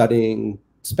studying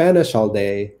Spanish all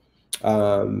day,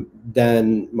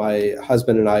 then my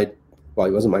husband and I, well,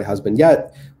 he wasn't my husband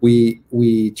yet,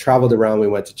 we traveled around. We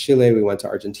went to Chile, we went to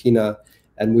Argentina,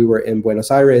 and we were in Buenos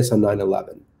Aires on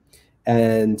 9/11.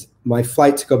 And my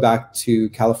flight to go back to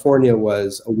California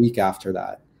was a week after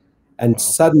that. And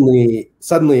suddenly,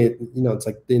 it's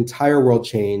like the entire world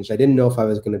changed. I didn't know if I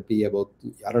was going to be able,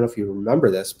 I don't know if you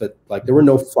remember this, but like there were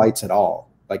no flights at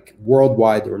all. Like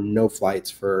worldwide, there were no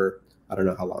flights for, I don't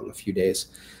know how long, a few days.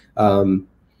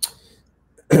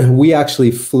 We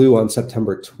actually flew on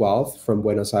September 12th from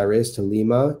Buenos Aires to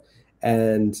Lima.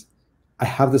 And I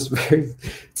have this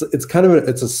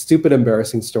it's a stupid,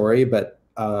 embarrassing story, but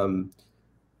on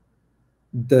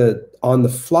the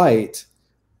flight,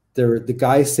 the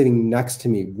guy sitting next to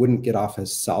me wouldn't get off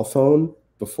his cell phone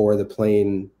before the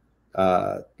plane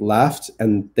left,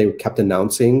 and they kept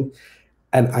announcing.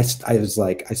 And I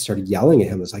started yelling at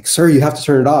him. I was like, "Sir, you have to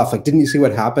turn it off. Like, didn't you see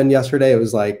what happened yesterday?" It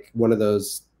was like one of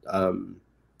those, I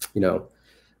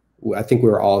think we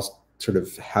were all sort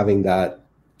of having that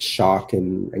shock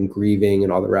and grieving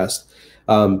and all the rest.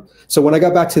 So when I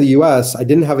got back to the US, I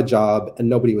didn't have a job and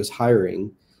nobody was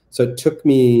hiring. So it took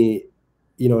me,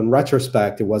 in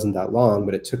retrospect, it wasn't that long,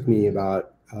 but it took me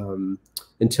about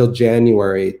until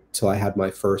January till I had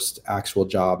my first actual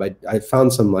job. I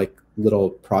found some like little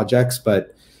projects,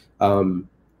 but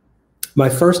my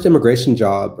first immigration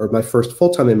job, or my first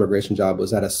full-time immigration job,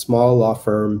 was at a small law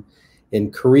firm in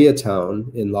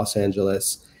Koreatown in Los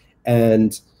Angeles.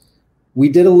 And we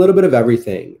did a little bit of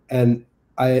everything. And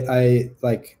I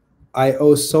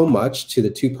owe so much to the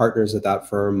two partners at that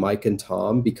firm, Mike and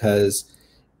Tom, because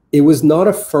it was not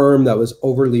a firm that was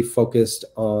overly focused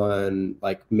on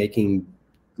like making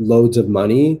loads of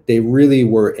money. They really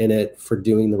were in it for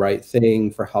doing the right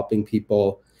thing, for helping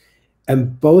people.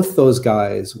 And both those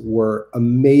guys were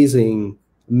amazingly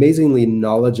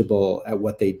knowledgeable at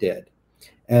what they did.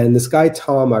 And this guy,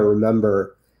 Tom, I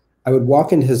remember, I would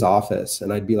walk into his office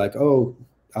and I'd be like, "Oh,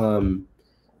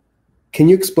 can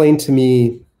you explain to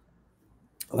me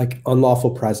like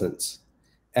unlawful presence?"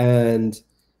 And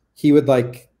he would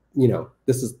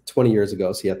this is 20 years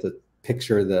ago, so you have to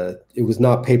picture it was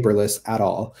not paperless at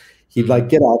all. He'd like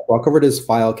get up, walk over to his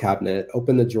file cabinet,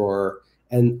 open the drawer,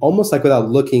 and almost like without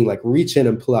looking, like reach in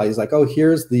and pull out. He's like, "Oh,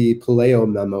 here's the Paleo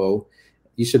memo.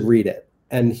 You should read it."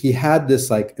 And he had this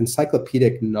like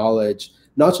encyclopedic knowledge,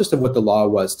 not just of what the law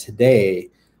was today,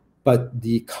 but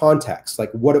the context,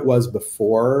 like what it was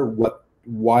before,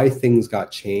 why things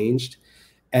got changed.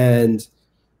 And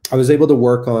I was able to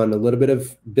work on a little bit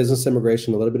of business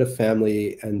immigration, a little bit of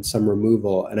family, and some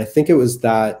removal. And I think it was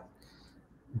that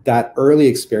early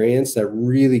experience that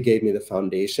really gave me the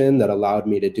foundation that allowed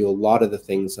me to do a lot of the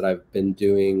things that I've been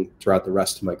doing throughout the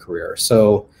rest of my career.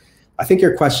 So I think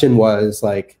your question was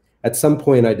like, at some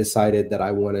point I decided that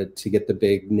I wanted to get the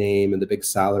big name and the big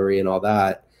salary and all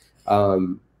that.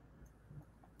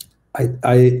 I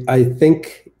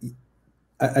think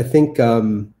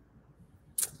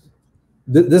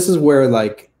this is where,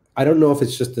 like, I don't know if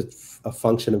it's just a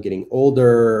function of getting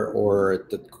older or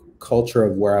the culture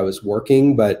of where I was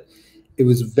working, but it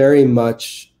was very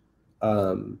much,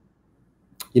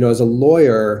 as a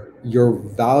lawyer, your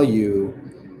value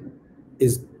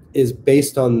is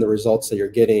based on the results that you're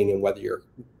getting and whether you're,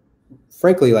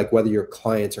 frankly, like whether your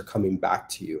clients are coming back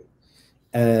to you.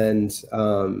 And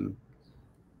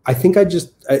I think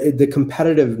the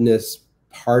competitiveness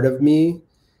part of me,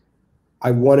 I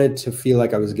wanted to feel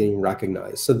like I was getting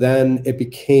recognized. So then it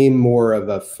became more of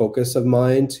a focus of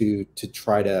mine to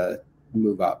try to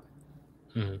move up.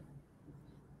 Mm-hmm.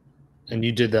 And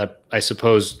you did that, I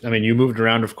suppose. I mean, you moved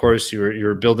around, of course. You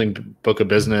were building book of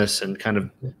business, and kind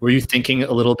of, were you thinking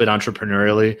a little bit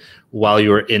entrepreneurially while you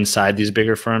were inside these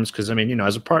bigger firms? Because I mean,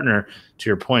 as a partner, to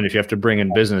your point, if you have to bring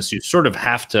in business, you sort of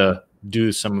have to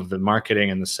do some of the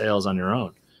marketing and the sales on your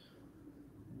own.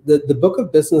 The book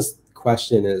of business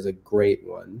question is a great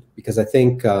one, because I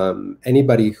think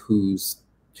anybody who's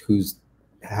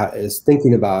is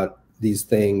thinking about these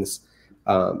things,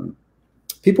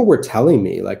 people were telling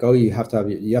me, like, oh, you have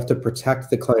to protect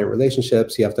the client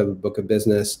relationships, you have to have a book of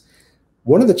business.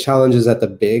 One of the challenges at the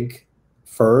big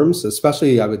firms,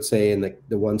 especially I would say in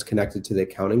the ones connected to the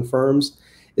accounting firms,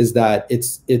 is that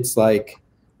it's like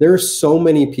there are so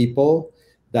many people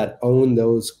that own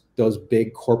those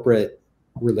big corporate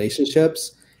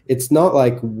relationships. It's not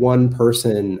like one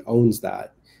person owns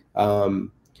that.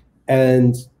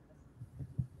 And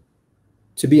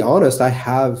to be honest, I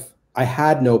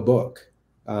had no book.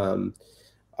 When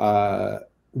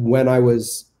I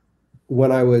was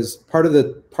part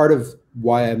of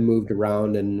why I moved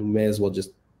around, and may as well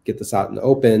just get this out in the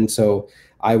open. So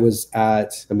I was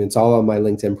it's all on my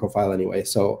LinkedIn profile anyway.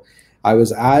 So I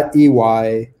was at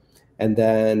EY, and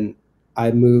then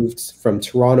I moved from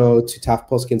Toronto to Taft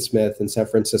Ploskin Smith in San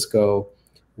Francisco,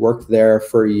 worked there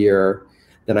for a year.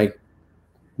 Then I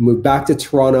moved back to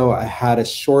Toronto. I had a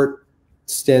short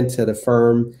stint at a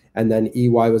firm, and then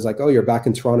EY was like, oh, you're back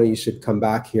in Toronto, you should come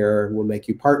back here, we'll make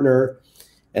you partner.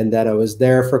 And then I was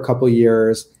there for a couple of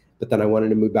years, but then I wanted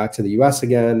to move back to the US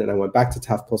again, and I went back to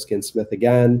Taft Ploskin Smith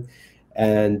again,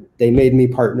 and they made me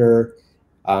partner.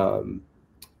 And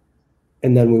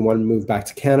then we wanted to move back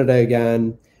to Canada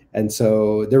again. And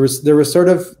so there was sort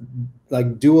of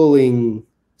like dueling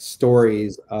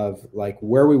stories of like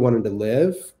where we wanted to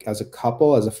live as a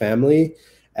couple, as a family,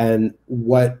 and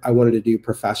what I wanted to do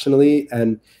professionally.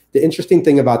 And the interesting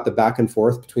thing about the back and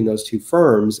forth between those two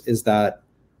firms is that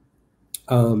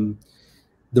the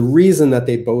reason that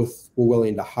they both were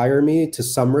willing to hire me, to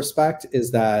some respect,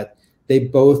 is that they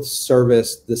both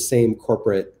serviced the same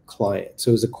corporate client.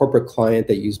 So it was a corporate client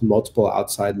that used multiple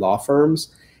outside law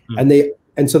firms. Mm-hmm.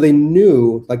 And so they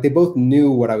knew, like, they both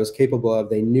knew what I was capable of.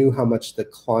 They knew how much the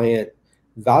client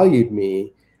valued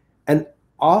me. And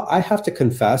I have to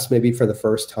confess, maybe for the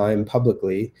first time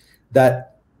publicly,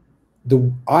 that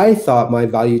I thought my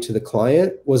value to the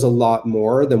client was a lot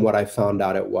more than what I found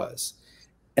out it was.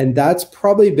 And that's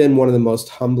probably been one of the most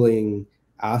humbling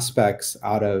aspects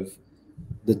out of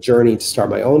the journey to start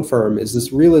my own firm, is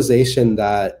this realization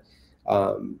that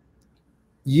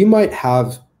you might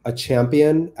have a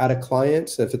champion at a client.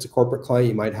 So if it's a corporate client,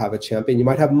 you might have a champion, you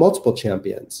might have multiple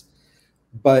champions,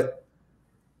 but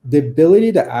the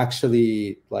ability to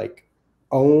actually like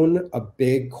own a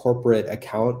big corporate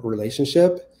account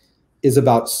relationship is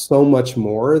about so much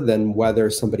more than whether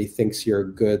somebody thinks you're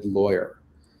a good lawyer.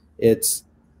 There's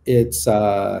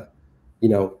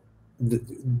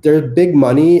big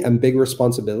money and big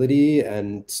responsibility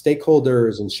and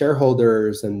stakeholders and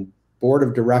shareholders and board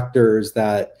of directors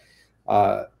that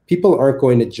people aren't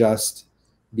going to just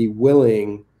be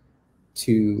willing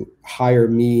to hire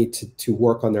me to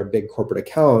work on their big corporate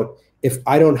account if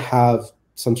I don't have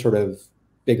some sort of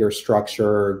bigger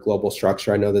structure, global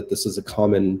structure. I know that this is a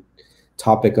common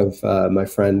topic of my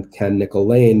friend Ken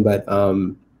Nicol-Lane, but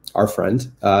our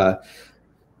friend. I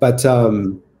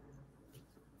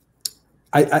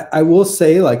will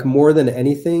say, like, more than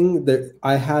anything, that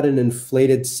I had an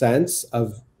inflated sense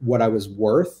of what I was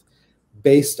worth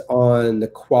based on the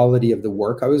quality of the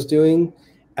work I was doing.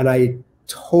 And I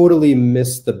totally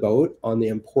missed the boat on the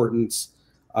importance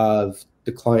of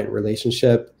the client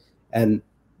relationship and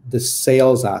the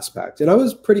sales aspect. And I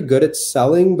was pretty good at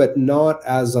selling, but not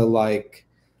as a, like,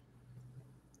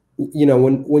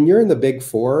 when you're in the big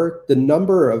four, the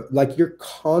number of, like, you're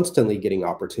constantly getting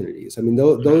opportunities. I mean,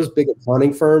 those big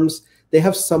accounting firms, they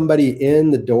have somebody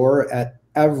in the door at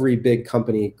every big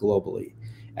company globally.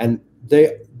 And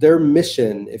their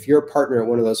mission, if you're a partner at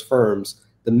one of those firms,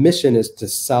 the mission is to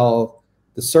sell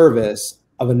the the service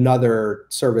of another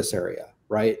service area,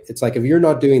 right? It's like, if you're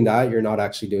not doing that, you're not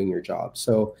actually doing your job.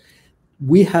 So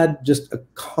we had just a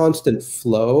constant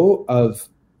flow of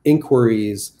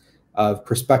inquiries of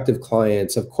prospective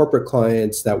clients, of corporate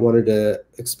clients that wanted to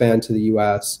expand to the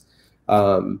US.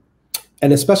 And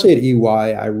especially at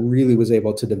EY, I really was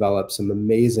able to develop some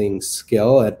amazing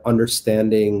skill at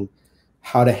understanding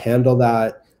how to handle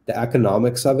that, the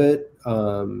economics of it.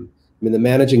 I mean, the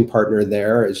managing partner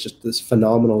there is just this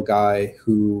phenomenal guy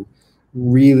who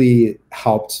really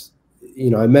helped.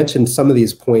 You know, I mentioned some of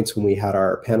these points when we had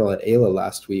our panel at AILA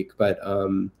last week, but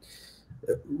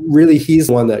really he's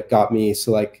the one that got me.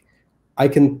 So like, I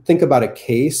can think about a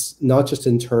case, not just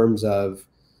in terms of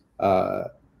the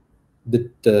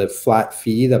flat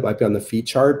fee that might be on the fee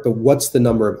chart, but what's the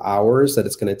number of hours that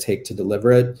it's going to take to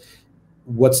deliver it?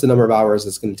 What's the number of hours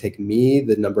it's going to take me?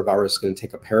 The number of hours it's going to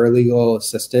take a paralegal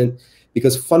assistant?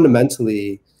 Because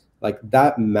fundamentally, like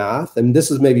that math, and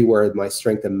this is maybe where my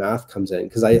strength in math comes in,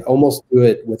 because I almost do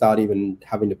it without even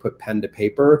having to put pen to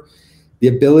paper. The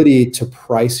ability to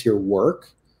price your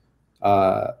work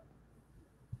so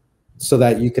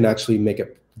that you can actually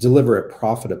deliver it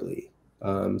profitably.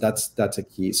 That's a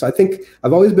key. So I think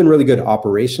I've always been really good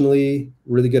operationally,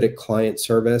 really good at client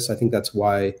service. I think that's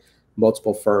why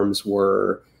multiple firms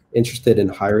were interested in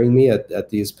hiring me at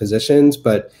these positions.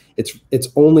 But it's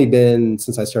only been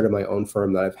since I started my own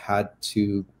firm that I've had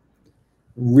to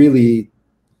really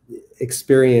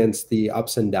experience the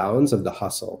ups and downs of the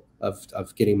hustle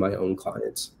of getting my own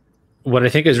clients. What I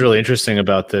think is really interesting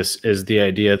about this is the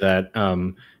idea that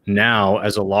now,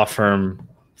 as a law firm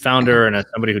founder and as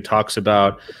somebody who talks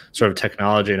about sort of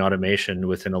technology and automation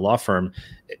within a law firm,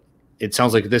 it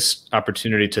sounds like this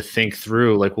opportunity to think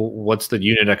through, like, what's the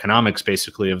unit economics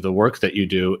basically of the work that you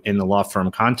do in the law firm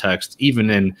context,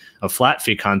 even in a flat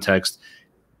fee context,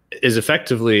 is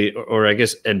effectively, or I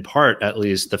guess in part at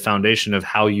least, the foundation of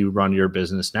how you run your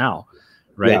business now,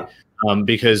 right? Yeah.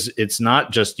 Because it's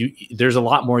not just you. There's a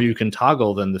lot more you can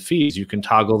toggle than the fees. You can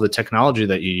toggle the technology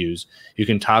that you use. You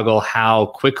can toggle how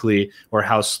quickly or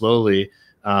how slowly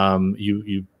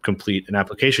you complete an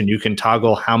application. You can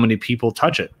toggle how many people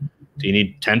touch it. Do you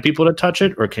need 10 people to touch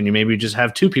it, or can you maybe just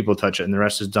have 2 people touch it and the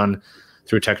rest is done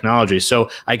through technology? So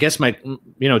I guess my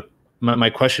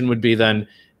question would be then,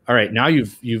 all right, now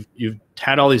you've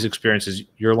had all these experiences.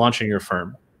 You're launching your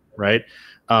firm, right?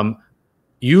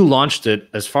 You launched it,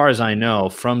 as far as I know,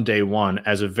 from day one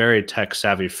as a very tech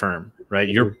savvy firm, right?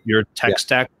 Your tech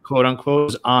stack, quote unquote,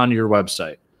 is on your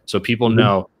website. So people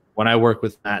know when I work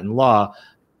with Matten Law,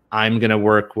 I'm going to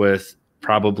work with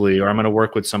I'm going to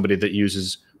work with somebody that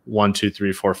uses 1, 2,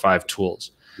 3, 4, 5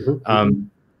 tools.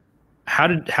 How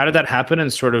did that happen,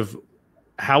 and sort of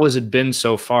how has it been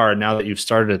so far now that you've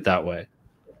started it that way?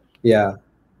 Yeah.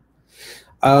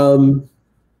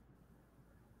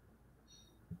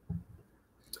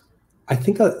 I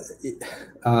think a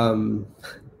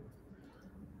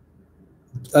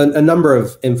number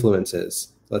of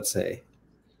influences, let's say.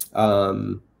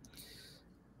 Part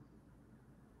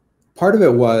of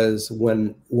it was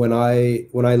when I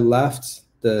left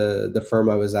the firm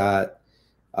I was at,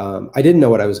 I didn't know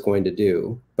what I was going to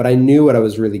do, but I knew what I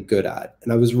was really good at.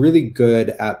 And I was really good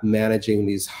at managing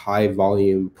these high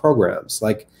volume programs.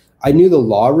 Like, I knew the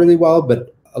law really well,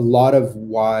 but a lot of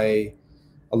what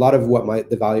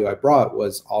the value I brought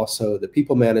was also the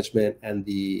people management and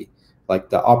the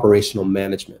operational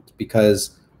management.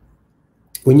 Because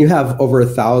when you have over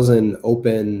 1,000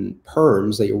 open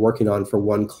perms that you're working on for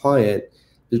one client,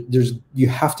 you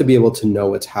have to be able to know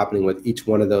what's happening with each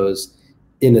one of those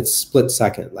in its split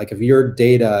second. Like, if your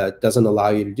data doesn't allow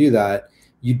you to do that,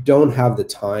 you don't have the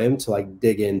time to like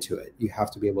dig into it. You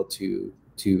have to be able to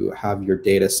have your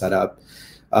data set up.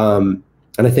 And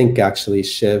I think actually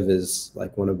Shiv is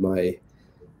like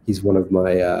he's one of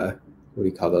my what do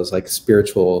you call those, like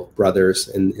spiritual brothers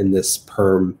in this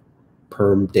perm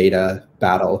data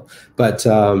battle. But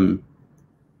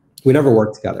we never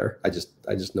worked together. I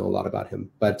just know a lot about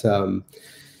him. But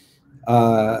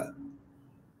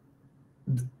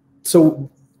so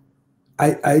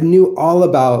I knew all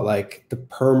about like the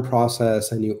perm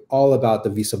process. I knew all about the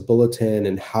visa bulletin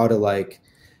and how to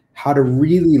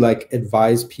really like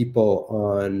advise people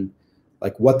on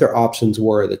like what their options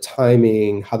were, the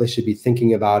timing, how they should be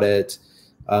thinking about it,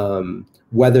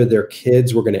 whether their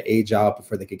kids were going to age out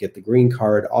before they could get the green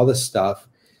card, all this stuff.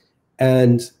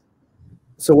 And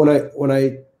so when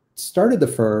I started the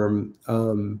firm,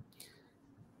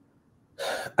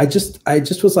 I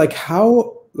just was like,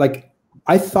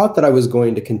 I thought that I was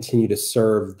going to continue to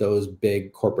serve those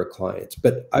big corporate clients,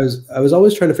 but I was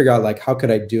always trying to figure out like, how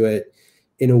could I do it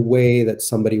in a way that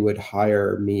somebody would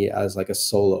hire me as like a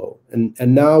solo. And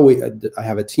now I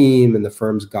have a team and the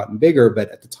firm's gotten bigger, but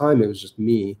at the time it was just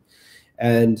me.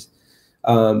 And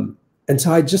so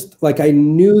I just like, I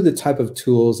knew the type of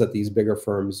tools that these bigger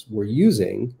firms were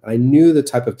using. I knew the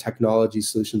type of technology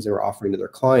solutions they were offering to their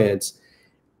clients.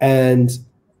 And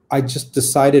I just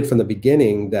decided from the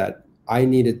beginning that I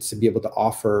needed to be able to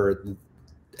offer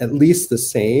at least the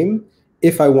same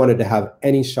if I wanted to have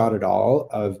any shot at all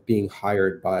of being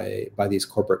hired by these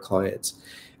corporate clients.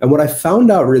 And what I found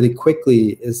out really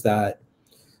quickly is that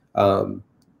the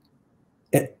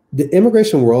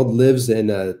immigration world lives in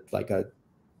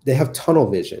they have tunnel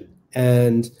vision.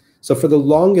 And so for the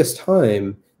longest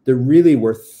time, there really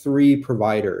were three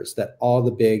providers that all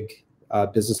the big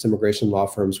business immigration law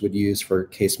firms would use for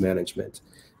case management.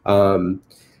 And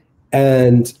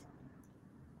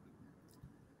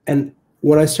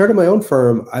when I started my own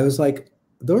firm, I was like,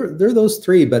 they're those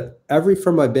three, but every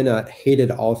firm I've been at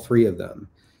hated all three of them.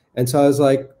 And so I was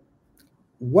like,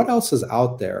 what else is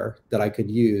out there that I could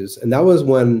use? And that was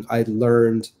when I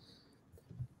learned,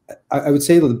 I would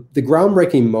say the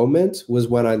groundbreaking moment was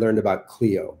when I learned about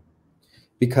Clio,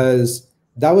 because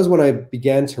that was when I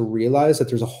began to realize that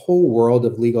there's a whole world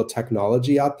of legal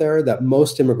technology out there that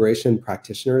most immigration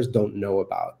practitioners don't know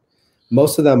about.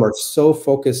 Most of them are so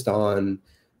focused on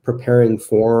preparing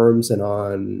forms and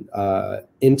on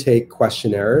intake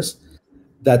questionnaires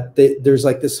that there's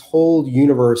like this whole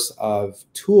universe of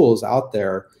tools out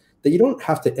there that you don't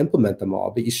have to implement them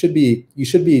all, but you should be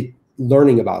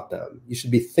learning about them. You should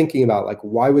be thinking about, like,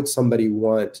 why would somebody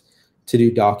want to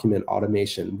do document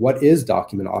automation? What is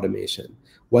document automation?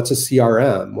 What's a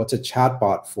CRM? What's a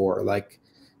chatbot for? Like,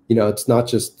 it's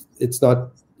not,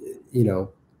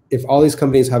 if all these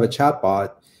companies have a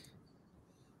chatbot,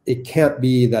 it can't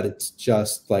be that it's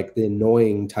just like the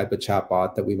annoying type of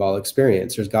chatbot that we've all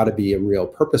experienced. There's got to be a real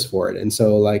purpose for it. And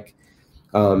so, like,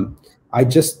 I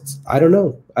don't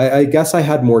know. I guess I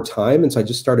had more time, and so I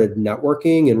just started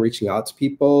networking and reaching out to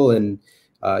people. And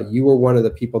you were one of the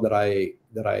people that I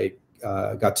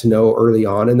got to know early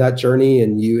on in that journey,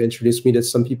 and you introduced me to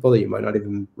some people that you might not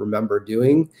even remember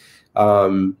doing.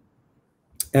 And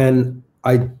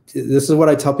this is what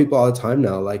I tell people all the time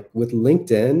now. Like with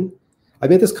LinkedIn, I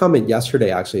made this comment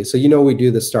yesterday, actually. So, we do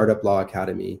the Startup Law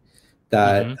Academy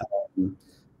that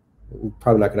we're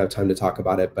probably not going to have time to talk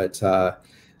about it, but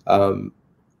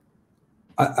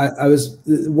I was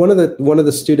one of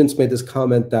the students made this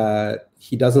comment that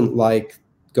he doesn't like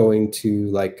going to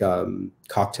like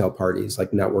cocktail parties, like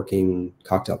networking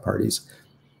cocktail parties.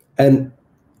 And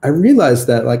I realized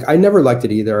that, like, I never liked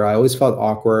it either. I always felt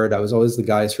awkward. I was always the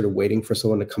guy sort of waiting for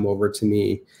someone to come over to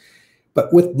me.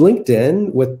 But with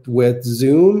LinkedIn, with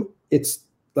Zoom, it's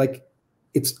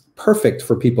perfect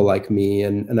for people like me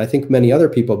and I think many other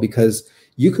people, because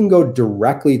you can go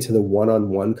directly to the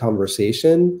one-on-one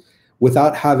conversation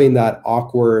without having that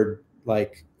awkward,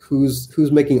 like,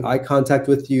 who's making eye contact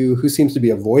with you, who seems to be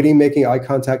avoiding making eye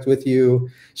contact with you,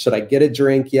 should I get a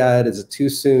drink yet, is it too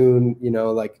soon?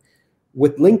 Like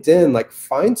with LinkedIn, like,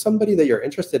 find somebody that you're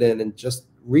interested in and just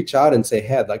reach out and say,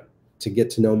 hey, I'd like to get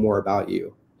to know more about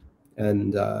you.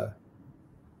 And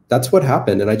that's what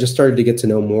happened. And I just started to get to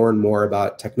know more and more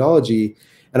about technology.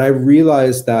 And I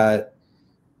realized that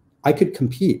I could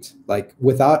compete, like,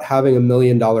 without having $1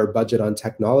 million budget on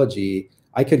technology.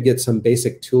 I could get some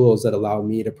basic tools that allow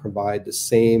me to provide the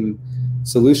same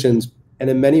solutions, and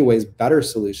in many ways better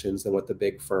solutions than what the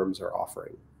big firms are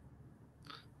offering.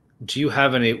 Do you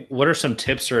have what are some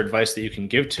tips or advice that you can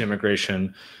give to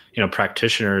immigration,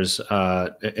 practitioners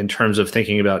in terms of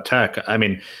thinking about tech? I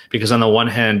mean, because on the one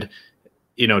hand,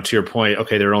 to your point,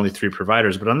 okay, there are only three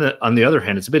providers, but on the other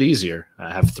hand, it's a bit easier.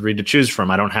 I have three to choose from.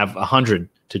 I don't have 100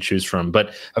 to choose from.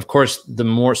 But of course,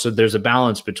 so there's a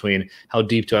balance between how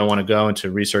deep do I want to go into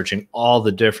researching all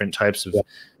the different types of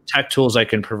tech tools I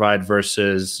can provide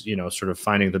versus, sort of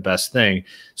finding the best thing.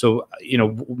 So,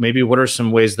 maybe what are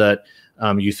some ways that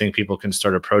you think people can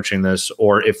start approaching this,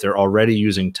 or if they're already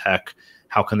using tech,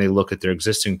 how can they look at their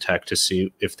existing tech to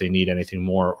see if they need anything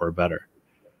more or better?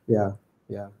 Yeah.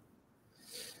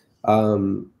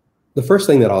 The first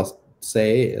thing that I'll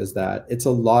say is that it's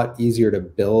a lot easier to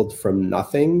build from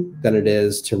nothing than it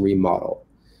is to remodel.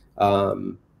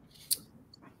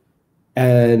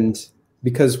 And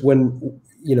because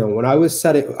when I was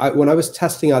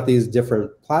testing out these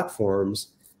different platforms,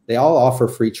 they all offer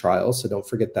free trials. So don't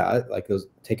forget that, like,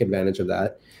 take advantage of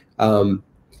that. I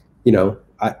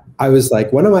was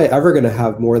like, when am I ever going to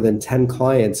have more than 10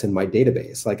 clients in my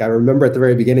database? Like, I remember at the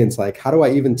very beginning, it's like, how do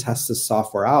I even test this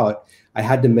software out? I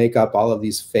had to make up all of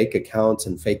these fake accounts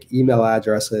and fake email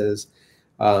addresses.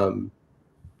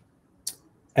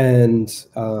 And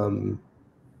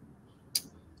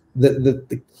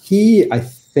the key, I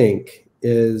think,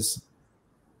 is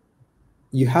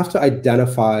you have to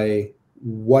identify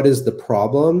what is the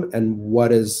problem and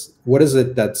what is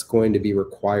it that's going to be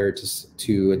required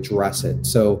to address it.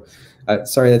 So,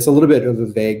 sorry, that's a little bit of a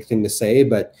vague thing to say,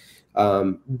 but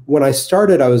when I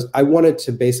started, I wanted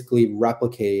to basically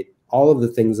replicate all of the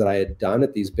things that I had done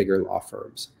at these bigger law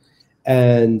firms.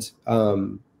 And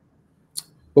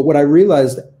but what I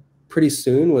realized pretty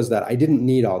soon was that I didn't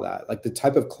need all that. Like the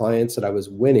type of clients that I was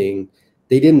winning,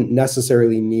 they didn't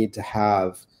necessarily need to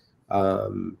have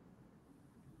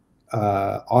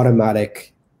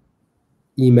automatic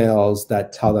emails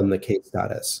that tell them the case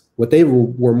status. What they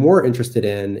were more interested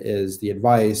in is the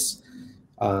advice,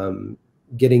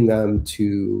 getting them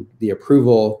to the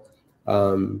approval.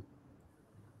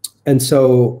 And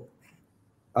so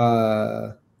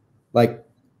like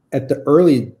at the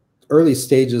early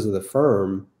stages of the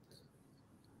firm,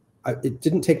 it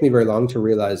didn't take me very long to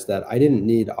realize that I didn't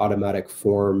need automatic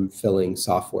form filling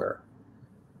software.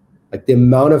 Like the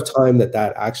amount of time that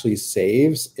actually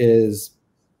saves is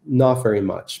not very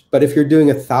much. But if you're doing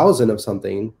 1,000 of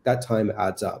something, that time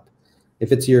adds up.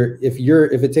 If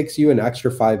it takes you an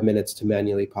extra 5 minutes to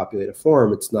manually populate a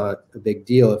form, it's not a big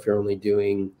deal if you're only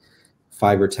doing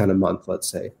 5 or 10 a month, let's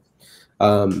say.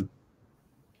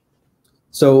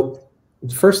 So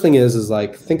the first thing is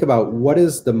like, think about what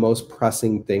is the most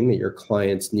pressing thing that your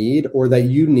clients need or that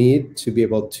you need to be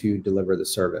able to deliver the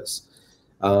service.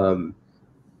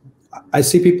 I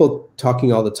see people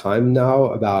talking all the time now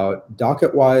about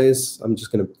DocketWise. I'm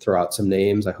just going to throw out some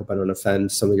names. I hope I don't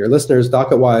offend some of your listeners.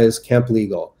 DocketWise, Camp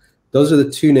Legal. Those are the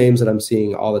two names that I'm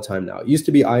seeing all the time now. It used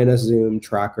to be INS Zoom,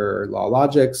 Tracker,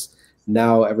 LawLogix.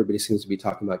 Now everybody seems to be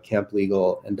talking about Camp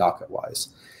Legal and DocketWise.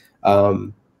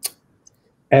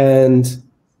 And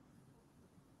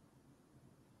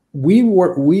we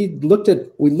looked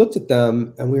at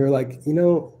them and we were like, you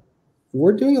know,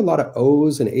 we're doing a lot of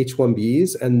O's and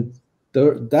H1Bs, and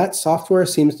that software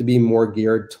seems to be more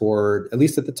geared toward, at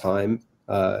least at the time,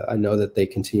 I know that they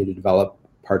continue to develop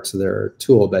parts of their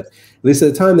tool, but at least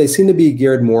at the time, they seem to be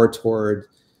geared more toward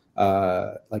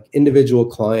like individual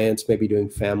clients, maybe doing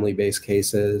family-based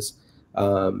cases.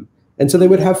 And so they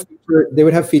would have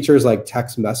features like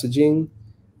text messaging.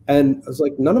 And I was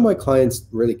like, none of my clients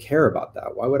really care about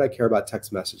that. Why would I care about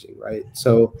text messaging, right?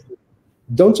 So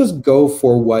don't just go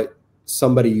for what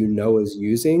somebody you know is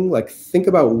using. Like, think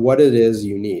about what it is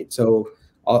you need. So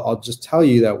I'll just tell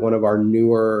you that one of our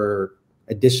newer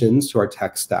additions to our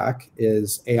tech stack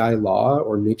is AILA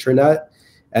or Nutranet.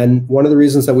 And one of the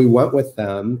reasons that we went with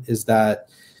them is that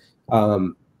they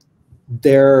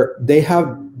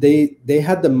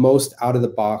had the most out of the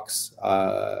box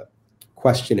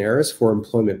questionnaires for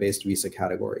employment-based visa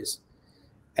categories.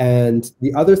 And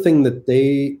the other thing that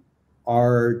they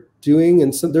are doing,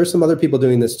 and there's some other people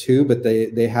doing this too, but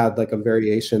they had like a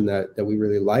variation that we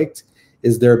really liked,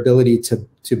 is their ability to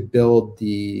build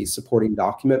the supporting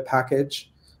document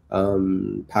package,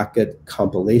 packet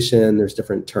compilation. There's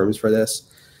different terms for this,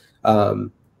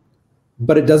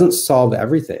 but it doesn't solve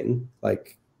everything.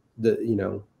 Like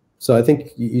so I think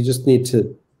you just need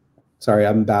to. Sorry,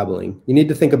 I'm babbling. You need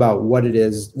to think about what it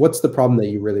is. What's the problem that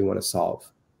you really want to solve?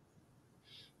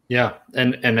 Yeah,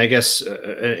 and I guess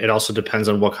it also depends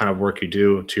on what kind of work you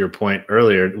do. To your point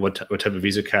earlier, what type of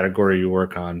visa category you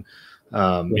work on,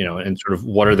 and sort of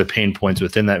what are the pain points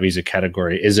within that visa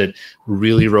category? Is it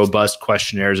really robust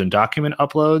questionnaires and document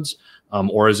uploads,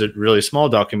 or is it really small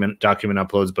document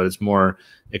uploads, but it's more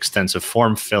extensive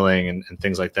form filling and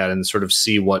things like that, and sort of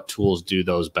see what tools do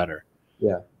those better?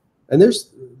 Yeah. And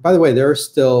by the way, there are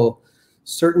still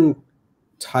certain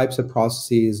types of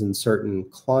processes and certain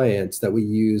clients that we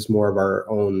use more of our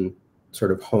own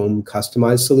sort of home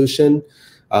customized solution.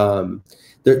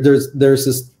 There's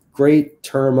this great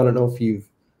term. I don't know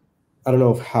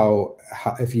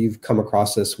if you've come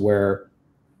across this, where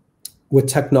with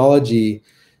technology,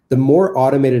 the more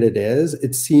automated it is,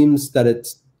 it seems that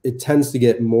it tends to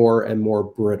get more and more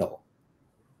brittle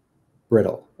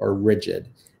or rigid.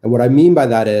 And what I mean by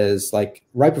that is, like,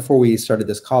 right before we started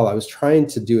this call, I was trying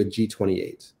to do a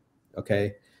G28,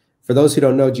 okay? For those who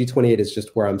don't know, G28 is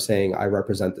just where I'm saying I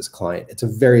represent this client. It's a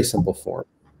very simple form.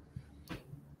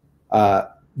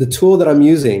 The tool that I'm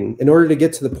using, in order to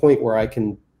get to the point where I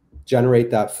can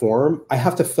generate that form, I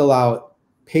have to fill out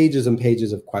pages and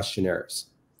pages of questionnaires.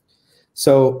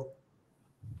 So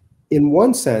in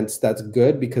one sense, that's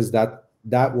good, because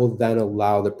that will then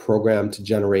allow the program to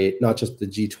generate not just the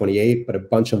G28, but a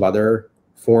bunch of other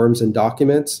forms and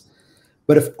documents.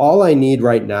 But if all I need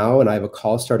right now, and I have a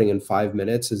call starting in 5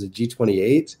 minutes, is a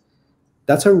G28,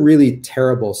 that's a really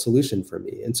terrible solution for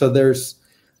me. And so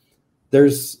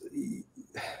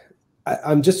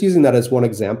I'm just using that as one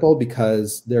example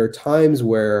because there are times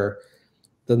where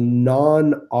the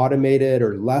non-automated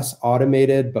or less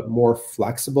automated but more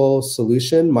flexible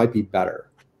solution might be better.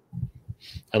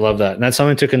 I love that. And that's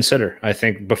something to consider, I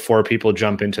think, before people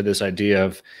jump into this idea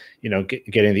of,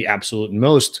 getting the absolute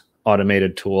most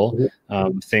automated tool.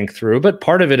 Think through. But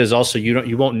part of it is also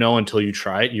you won't know until you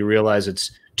try it. You realize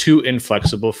it's too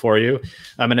inflexible for you.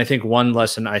 And I think one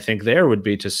lesson I think there would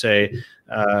be to say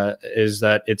is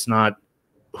that it's not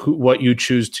what you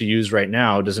choose to use right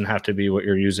now doesn't have to be what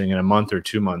you're using in a month or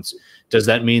 2 months. Does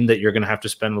that mean that you're going to have to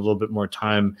spend a little bit more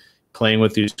time playing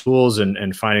with these tools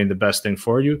and finding the best thing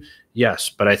for you? Yes.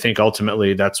 But I think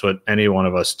ultimately that's what any one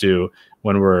of us do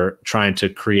when we're trying to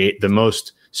create the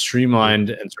most streamlined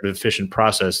and sort of efficient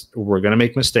process. We're going to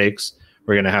make mistakes.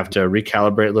 We're going to have to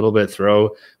recalibrate a little bit,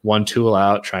 throw one tool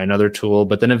out, try another tool.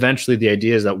 But then eventually the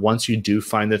idea is that once you do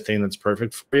find the thing that's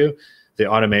perfect for you, the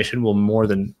automation will more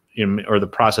than, or the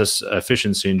process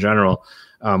efficiency in general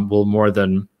will more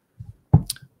than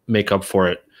make up for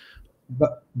it.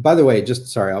 But by the way,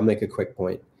 I'll make a quick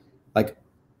point. Like,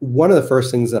 one of the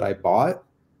first things that I bought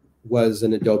was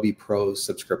an Adobe Pro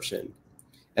subscription.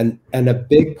 And a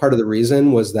big part of the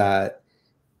reason was that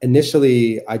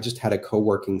initially I just had a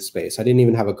co-working space. I didn't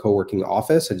even have a co-working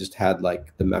office. I just had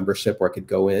like the membership where I could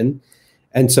go in.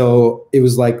 And so it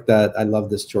was like that. I love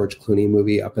this George Clooney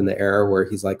movie, Up in the Air, where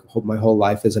he's like, my whole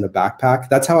life is in a backpack.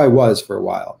 That's how I was for a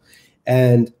while.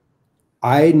 And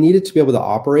I needed to be able to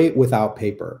operate without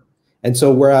paper. And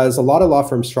so whereas a lot of law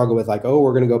firms struggle with like, oh,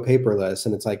 we're going to go paperless,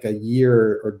 and it's like a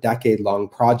year or decade-long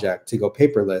project to go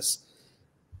paperless,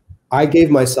 I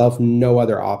gave myself no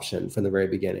other option from the very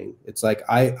beginning. It's like,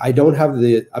 I'm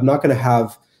not going to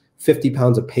have 50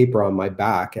 pounds of paper on my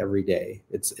back every day.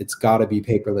 It's got to be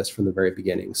paperless from the very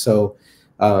beginning. So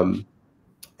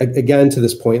again, to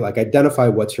this point, like, identify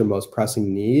what's your most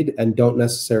pressing need and don't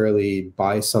necessarily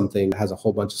buy something that has a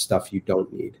whole bunch of stuff you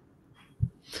don't need.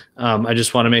 I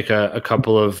just want to make a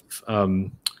couple of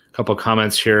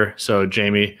comments here. So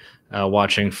Jamie,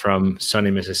 watching from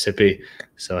sunny Mississippi.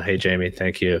 So, hey, Jamie,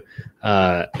 thank you.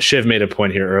 Shiv made a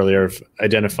point here earlier of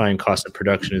identifying cost of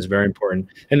production is very important.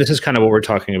 And this is kind of what we're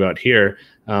talking about here.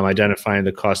 Identifying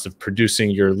the cost of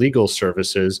producing your legal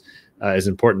services is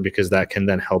important because that can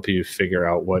then help you figure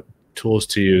out what tools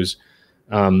to use.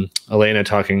 Elena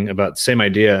talking about the same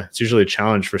idea. It's usually a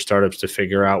challenge for startups to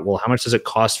figure out, well, how much does it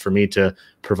cost for me to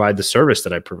provide the service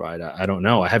that I provide? I don't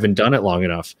know. I haven't done it long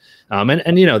enough.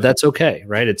 And that's okay,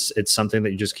 right? It's something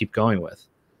that you just keep going with.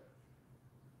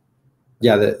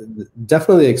 Yeah,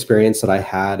 definitely the experience that I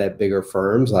had at bigger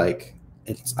firms, like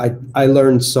I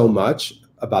learned so much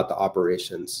about the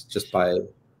operations just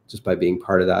by being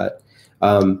part of that.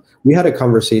 We had a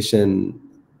conversation.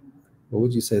 What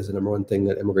would you say is the number one thing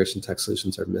that immigration tech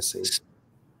solutions are missing?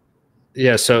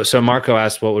 Yeah, so Marco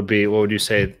asked, what would you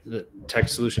say that tech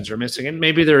solutions are missing? And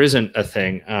maybe there isn't a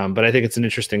thing, but I think it's an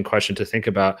interesting question to think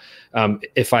about.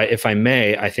 If I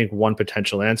may, I think one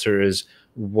potential answer is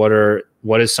what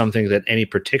is something that any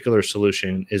particular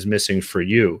solution is missing for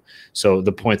you? So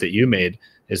the point that you made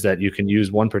is that you can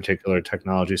use one particular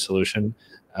technology solution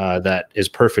that is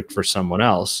perfect for someone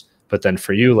else. But then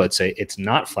for you, let's say it's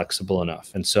not flexible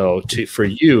enough. And so for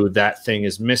you, that thing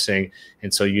is missing.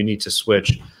 And so you need to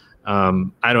switch.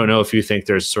 I don't know if you think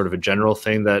there's sort of a general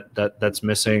thing that's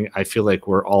missing. I feel like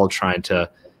we're all trying to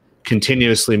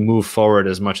continuously move forward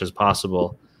as much as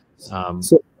possible.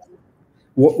 So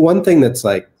one thing that's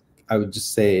like, I would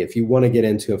just say, if you want to get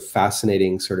into a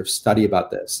fascinating sort of study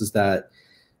about this, is that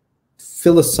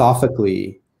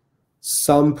philosophically,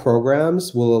 some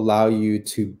programs will allow you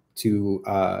to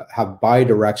have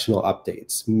bidirectional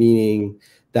updates, meaning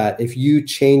that if you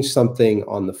change something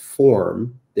on the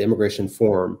form, the immigration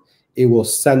form, it will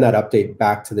send that update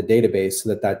back to the database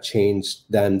so that change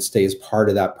then stays part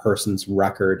of that person's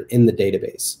record in the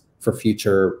database for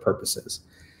future purposes.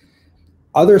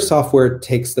 Other software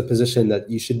takes the position that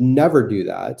you should never do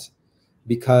that,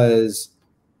 because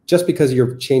just because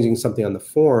you're changing something on the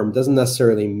form doesn't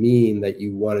necessarily mean that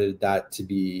you wanted that to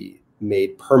be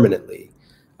made permanently.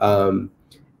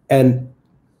 And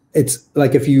it's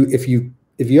like, if you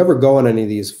ever go on any of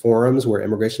these forums where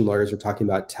immigration lawyers are talking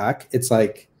about tech, it's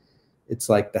like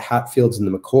the Hatfields and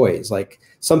the McCoys. Like,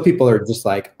 some people are just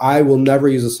like, I will never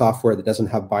use a software that doesn't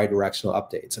have bidirectional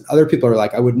updates. And other people are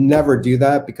like, I would never do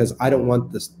that because I don't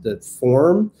want the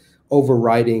form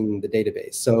overriding the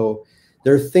database. So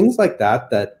there are things like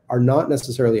that are not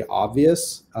necessarily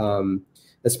obvious,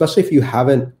 especially if you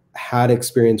haven't had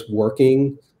experience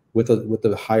working with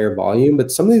the higher volume,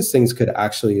 but some of these things could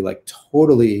actually like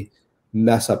totally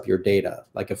mess up your data.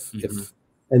 Like if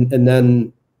and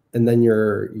then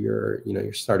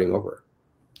you're starting over.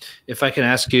 If I can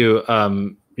ask you,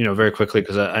 very quickly,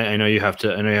 because I know you have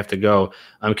to go.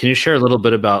 Can you share a little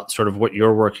bit about sort of what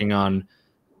you're working on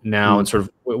now and sort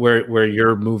of where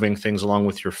you're moving things along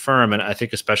with your firm, and I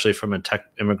think especially from a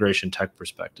immigration tech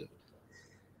perspective?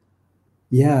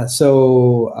 Yeah.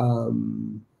 So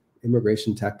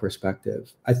immigration tech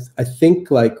perspective, I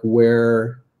think like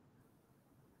where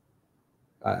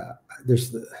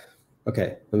there's the,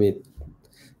 okay, let me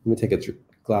take a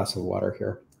glass of water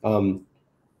here.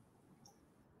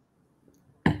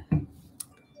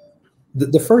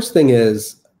 The first thing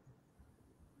is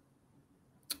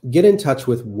get in touch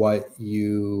with what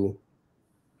is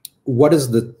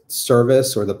the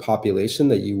service or the population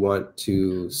that you want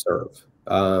to serve.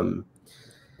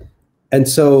 And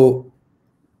so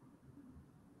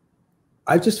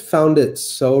I just found it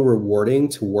so rewarding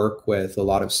to work with a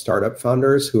lot of startup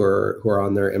founders who are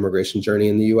on their immigration journey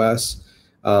in the US,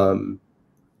 that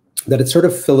it sort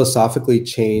of philosophically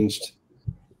changed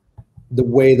the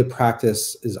way the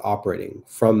practice is operating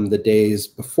from the days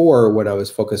before when I was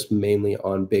focused mainly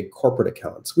on big corporate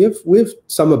accounts. We have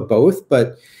some of both,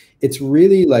 but it's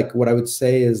really like what I would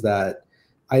say is that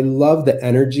I love the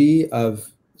energy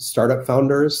of startup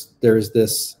founders. There's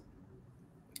this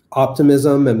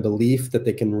optimism and belief that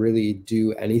they can really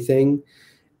do anything.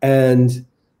 And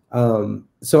so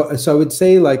I would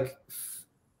say like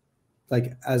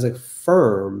as a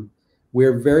firm,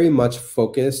 we're very much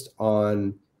focused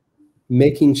on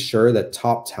making sure that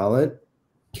top talent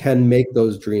can make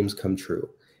those dreams come true.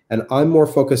 And I'm more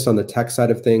focused on the tech side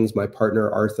of things. My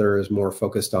partner, Arthur, is more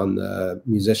focused on the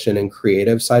musician and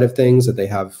creative side of things, that they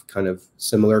have kind of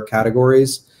similar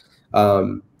categories.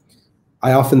 I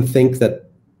often think that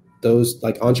those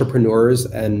like entrepreneurs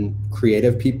and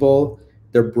creative people,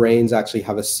 their brains actually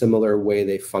have a similar way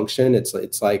they function. It's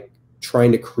like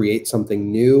trying to create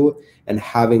something new and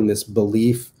having this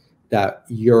belief that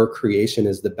your creation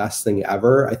is the best thing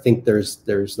ever. I think there's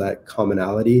that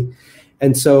commonality.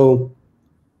 And so,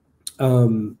 I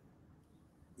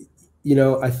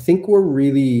think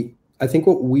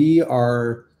what we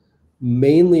are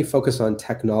mainly focused on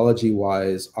technology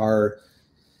wise are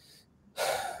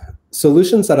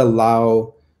solutions that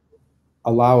allow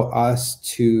us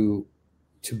to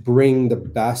bring the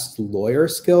best lawyer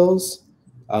skills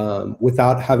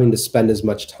without having to spend as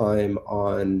much time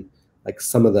on like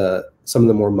some of the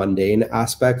more mundane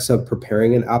aspects of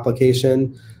preparing an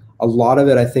application. A lot of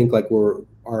it, I think, like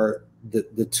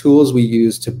the tools we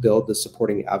use to build the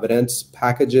supporting evidence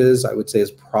packages, I would say, is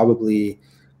probably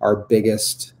our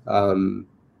biggest.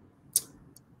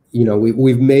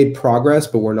 We've made progress,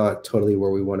 but we're not totally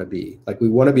where we want to be. Like we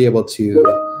want to be able to.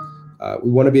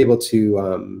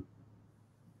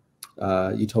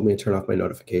 You told me to turn off my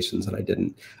notifications, and I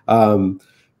didn't.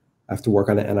 I have to work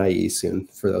on an NIE soon,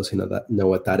 for those who know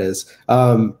what that is.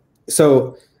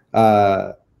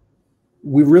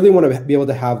 We really want to be able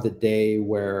to have the day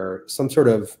where some sort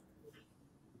of,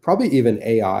 probably even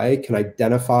AI, can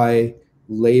identify,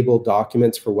 label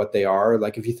documents for what they are.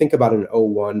 Like if you think about an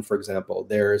O1, for example,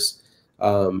 there's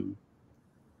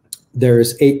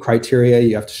 8 criteria.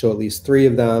 You have to show at least 3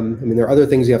 of them. I mean, there are other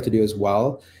things you have to do as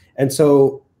well. And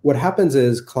so what happens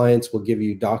is clients will give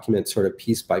you documents sort of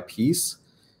piece by piece,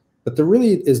 but there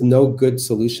really is no good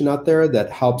solution out there that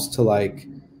helps to like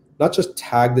not just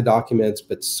tag the documents,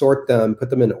 but sort them, put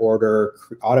them in order,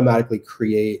 automatically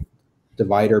create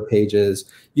divider pages.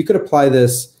 You could apply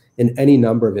this in any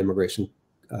number of immigration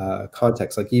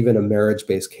contexts, like even a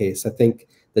marriage-based case. I think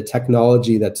the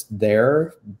technology that's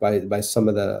there by some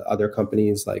of the other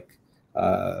companies like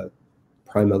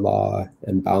Prima Law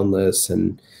and Boundless,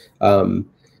 and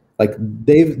like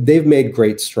they've made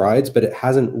great strides, but it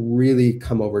hasn't really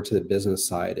come over to the business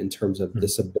side in terms of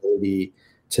this ability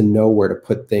to know where to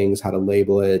put things, how to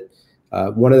label it.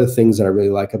 One of the things that I really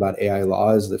like about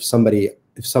AILA is if somebody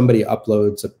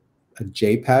uploads a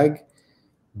JPEG,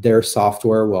 their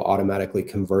software will automatically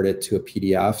convert it to a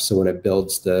PDF. So when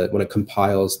it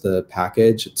compiles the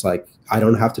package, it's like, I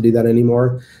don't have to do that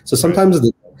anymore. So sometimes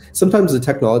the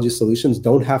technology solutions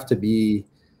don't have to be,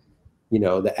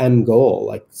 the end goal.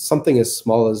 Like something as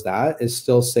small as that is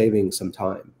still saving some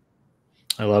time.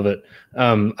 I love it.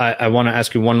 I want to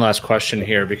ask you one last question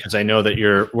here, because I know that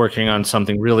you're working on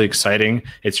something really exciting.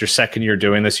 It's your second year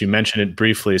doing this. You mentioned it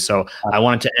briefly. So I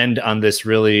wanted to end on this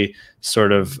really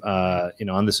sort of,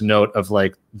 on this note of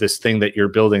like this thing that you're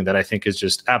building that I think is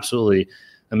just absolutely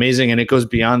amazing. And it goes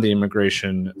beyond the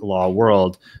immigration law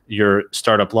world, your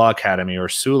Startup Law Academy, or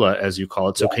SULA, as you call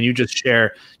it. So can you just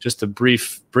share just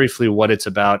briefly what it's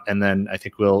about? And then I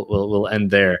think we'll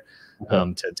end there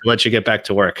to let you get back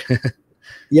to work.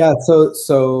 Yeah.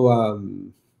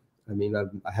 I mean, I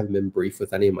haven't been brief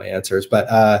with any of my answers,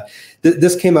 but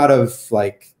this came out of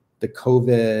like the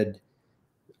COVID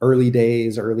early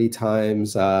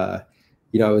times.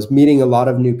 You know, I was meeting a lot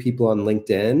of new people on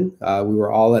LinkedIn. We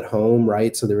were all at home,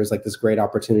 right? So there was like this great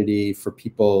opportunity for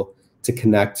people to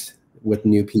connect with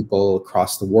new people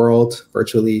across the world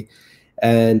virtually.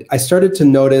 And I started to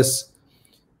notice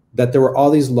that there were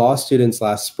all these law students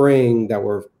last spring that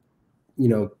were, you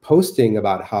know, posting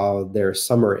about how their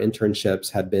summer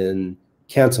internships had been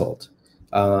canceled.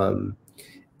 And,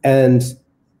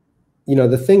 you know,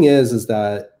 the thing is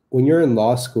that when you're in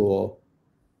law school,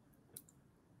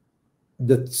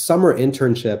 the summer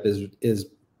internship is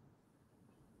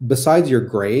besides your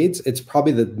grades, it's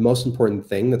probably the most important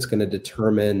thing that's going to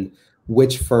determine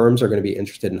which firms are going to be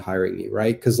interested in hiring you,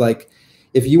 right? Because like,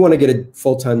 if you want to get a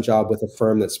full-time job with a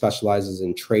firm that specializes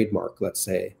in trademark, let's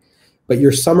say, but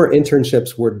your summer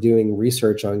internships were doing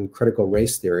research on critical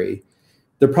race theory,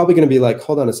 they're probably going to be like,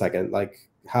 hold on a second, like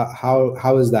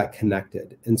how is that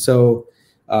connected? And so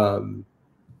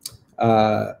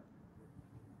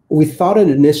we thought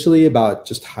initially about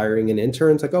just hiring an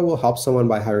intern. It's like, oh, we'll help someone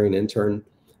by hiring an intern.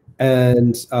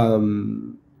 And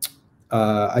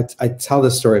I tell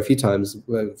this story a few times.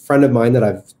 A friend of mine that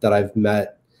I've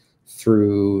met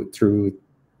through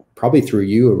probably through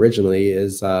you originally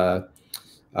is Romesh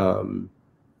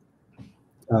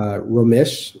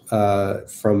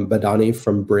from Badani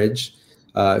from Bridge,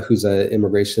 who's an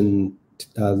immigration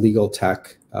legal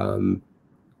tech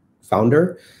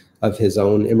founder of his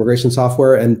own immigration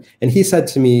software. And he said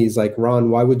to me, he's like,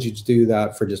 Ron, why would you do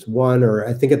that for just one? Or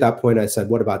I think at that point I said,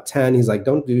 what about 10? He's like,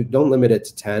 don't limit it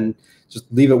to 10. Just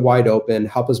leave it wide open,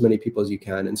 help as many people as you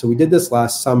can. And so we did this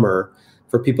last summer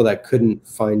for people that couldn't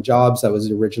find jobs. That was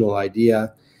the original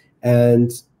idea.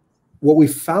 And what we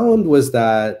found was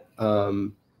that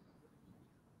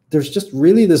there's just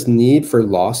really this need for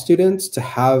law students to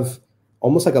have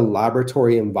almost like a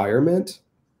laboratory environment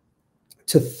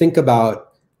to think about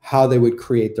how they would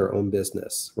create their own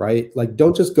business, right? Like,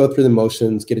 don't just go through the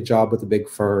motions, get a job with a big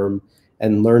firm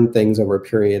and learn things over a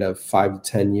period of 5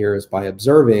 to 10 years by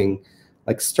observing.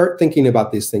 Like, start thinking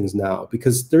about these things now,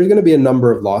 because there's going to be a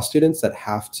number of law students that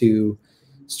have to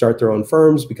start their own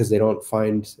firms because they don't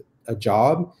find a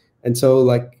job. And so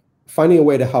like finding a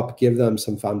way to help give them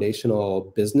some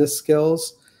foundational business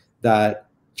skills that,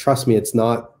 trust me, it's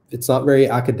not very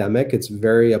academic. It's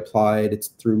very applied. It's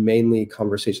through mainly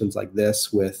conversations like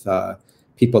this with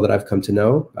people that I've come to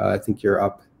know. I think you're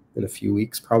up in a few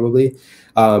weeks probably.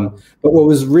 But what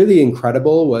was really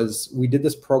incredible was we did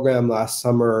this program last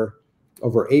summer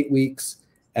over 8 weeks.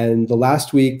 And the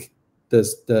last week,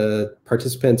 the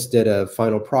participants did a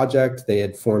final project. They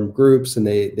had formed groups and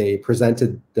they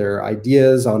presented their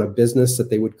ideas on a business that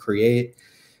they would create.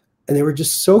 And they were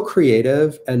just so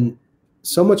creative and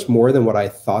so much more than what I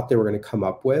thought they were going to come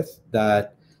up with,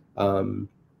 that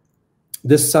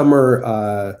this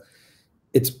summer,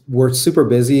 we're super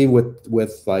busy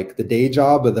with like the day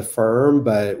job of the firm,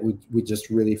 but we just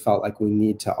really felt like we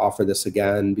need to offer this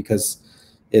again because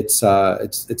it's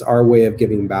our way of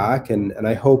giving back. And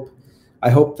I hope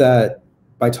that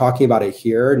by talking about it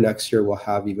here, next year we'll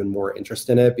have even more interest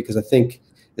in it, because I think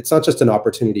it's not just an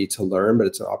opportunity to learn, but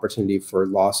it's an opportunity for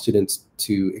law students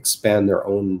to expand their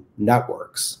own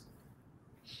networks.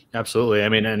 Absolutely. I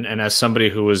mean, and as somebody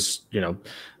who was,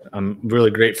 I'm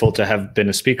really grateful to have been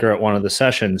a speaker at one of the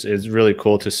sessions. It's really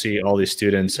cool to see all these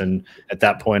students. And at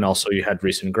that point, also, you had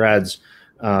recent grads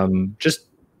just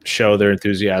show their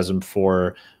enthusiasm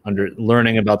for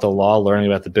learning about the law, learning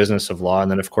about the business of law.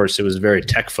 And then, of course, it was very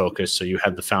tech focused. So you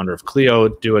had the founder of Clio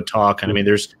do a talk. And I mean,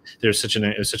 there's such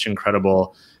an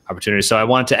incredible opportunity. So I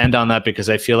wanted to end on that because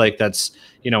I feel like that's,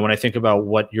 when I think about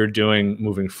what you're doing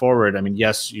moving forward, I mean,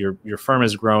 yes, your firm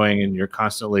is growing and you're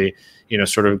constantly,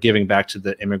 sort of giving back to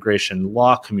the immigration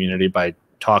law community by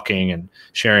talking and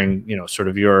sharing, sort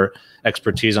of your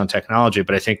expertise on technology.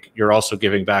 But I think you're also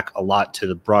giving back a lot to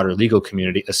the broader legal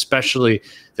community, especially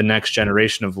the next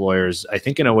generation of lawyers. I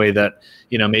think in a way that,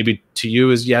 maybe to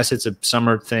you is, yes, it's a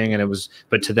summer thing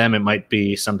but to them, it might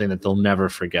be something that they'll never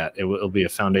forget. It'll be a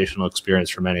foundational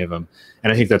experience for many of them.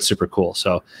 And I think that's super cool.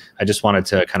 So I just wanted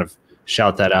to kind of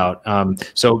shout that out.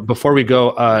 So before we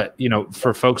go,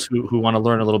 for folks who want to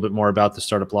learn a little bit more about the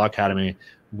Startup Law Academy,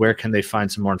 where can they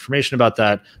find some more information about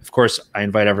that? Of course, I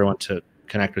invite everyone to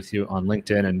connect with you on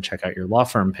LinkedIn and check out your law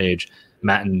firm page,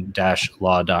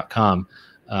 matten-law.com.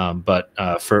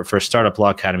 But for Startup Law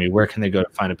Academy, where can they go to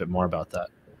find a bit more about that?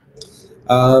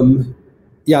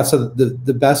 Yeah, so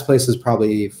the best place is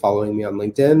probably following me on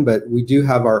LinkedIn, but we do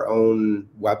have our own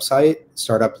website,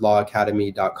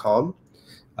 startuplawacademy.com.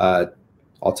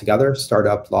 Altogether,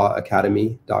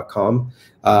 startuplawacademy.com.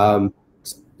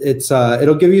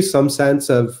 It'll give you some sense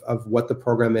of what the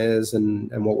program is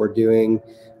and what we're doing.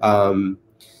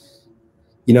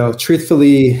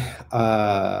 Truthfully,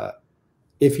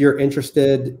 if you're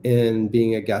interested in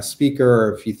being a guest speaker,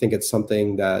 or if you think it's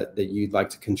something that you'd like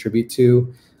to contribute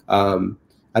to,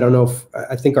 I don't know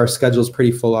I think our schedule is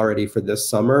pretty full already for this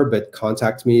summer, but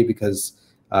contact me because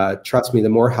trust me, the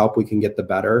more help we can get, the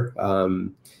better.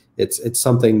 It's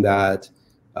something that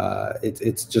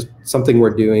it's just something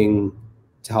we're doing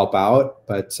to help out.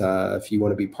 But if you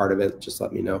want to be part of it, just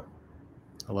let me know.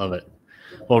 I love it.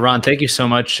 Well, Ron, thank you so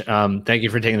much. Thank you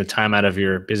for taking the time out of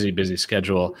your busy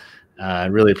schedule. I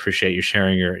really appreciate you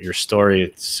sharing your story.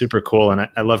 It's super cool. And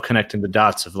I love connecting the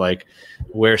dots of like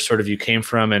where sort of you came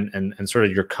from and sort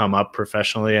of your come up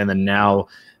professionally. And then now,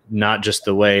 not just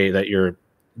the way that you're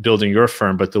building your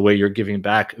firm, but the way you're giving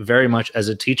back very much as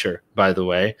a teacher, by the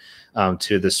way,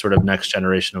 to this sort of next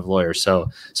generation of lawyers.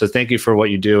 So thank you for what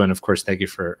you do. And of course, thank you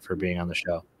for being on the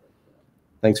show.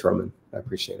 Thanks, Roman. I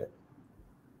appreciate it.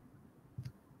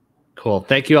 Cool.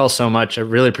 Thank you all so much. I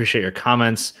really appreciate your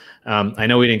comments. I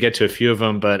know we didn't get to a few of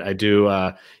them, but I do,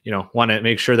 want to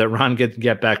make sure that Ron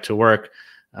get back to work.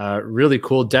 Really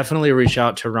cool. Definitely reach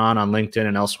out to Ron on LinkedIn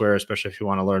and elsewhere, especially if you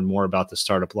want to learn more about the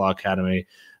Startup Law Academy,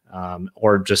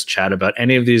 or just chat about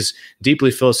any of these deeply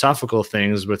philosophical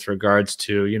things with regards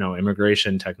to,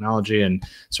 immigration technology and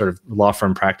sort of law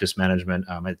firm practice management.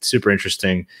 It's super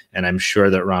interesting, and I'm sure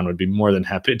that Ron would be more than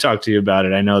happy to talk to you about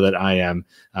it. I know that I am,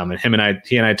 and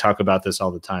he and I talk about this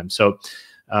all the time. So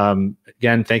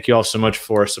again, thank you all so much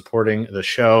for supporting the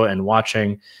show and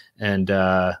watching, and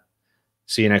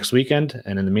see you next weekend.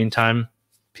 And in the meantime,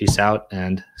 peace out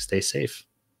and stay safe.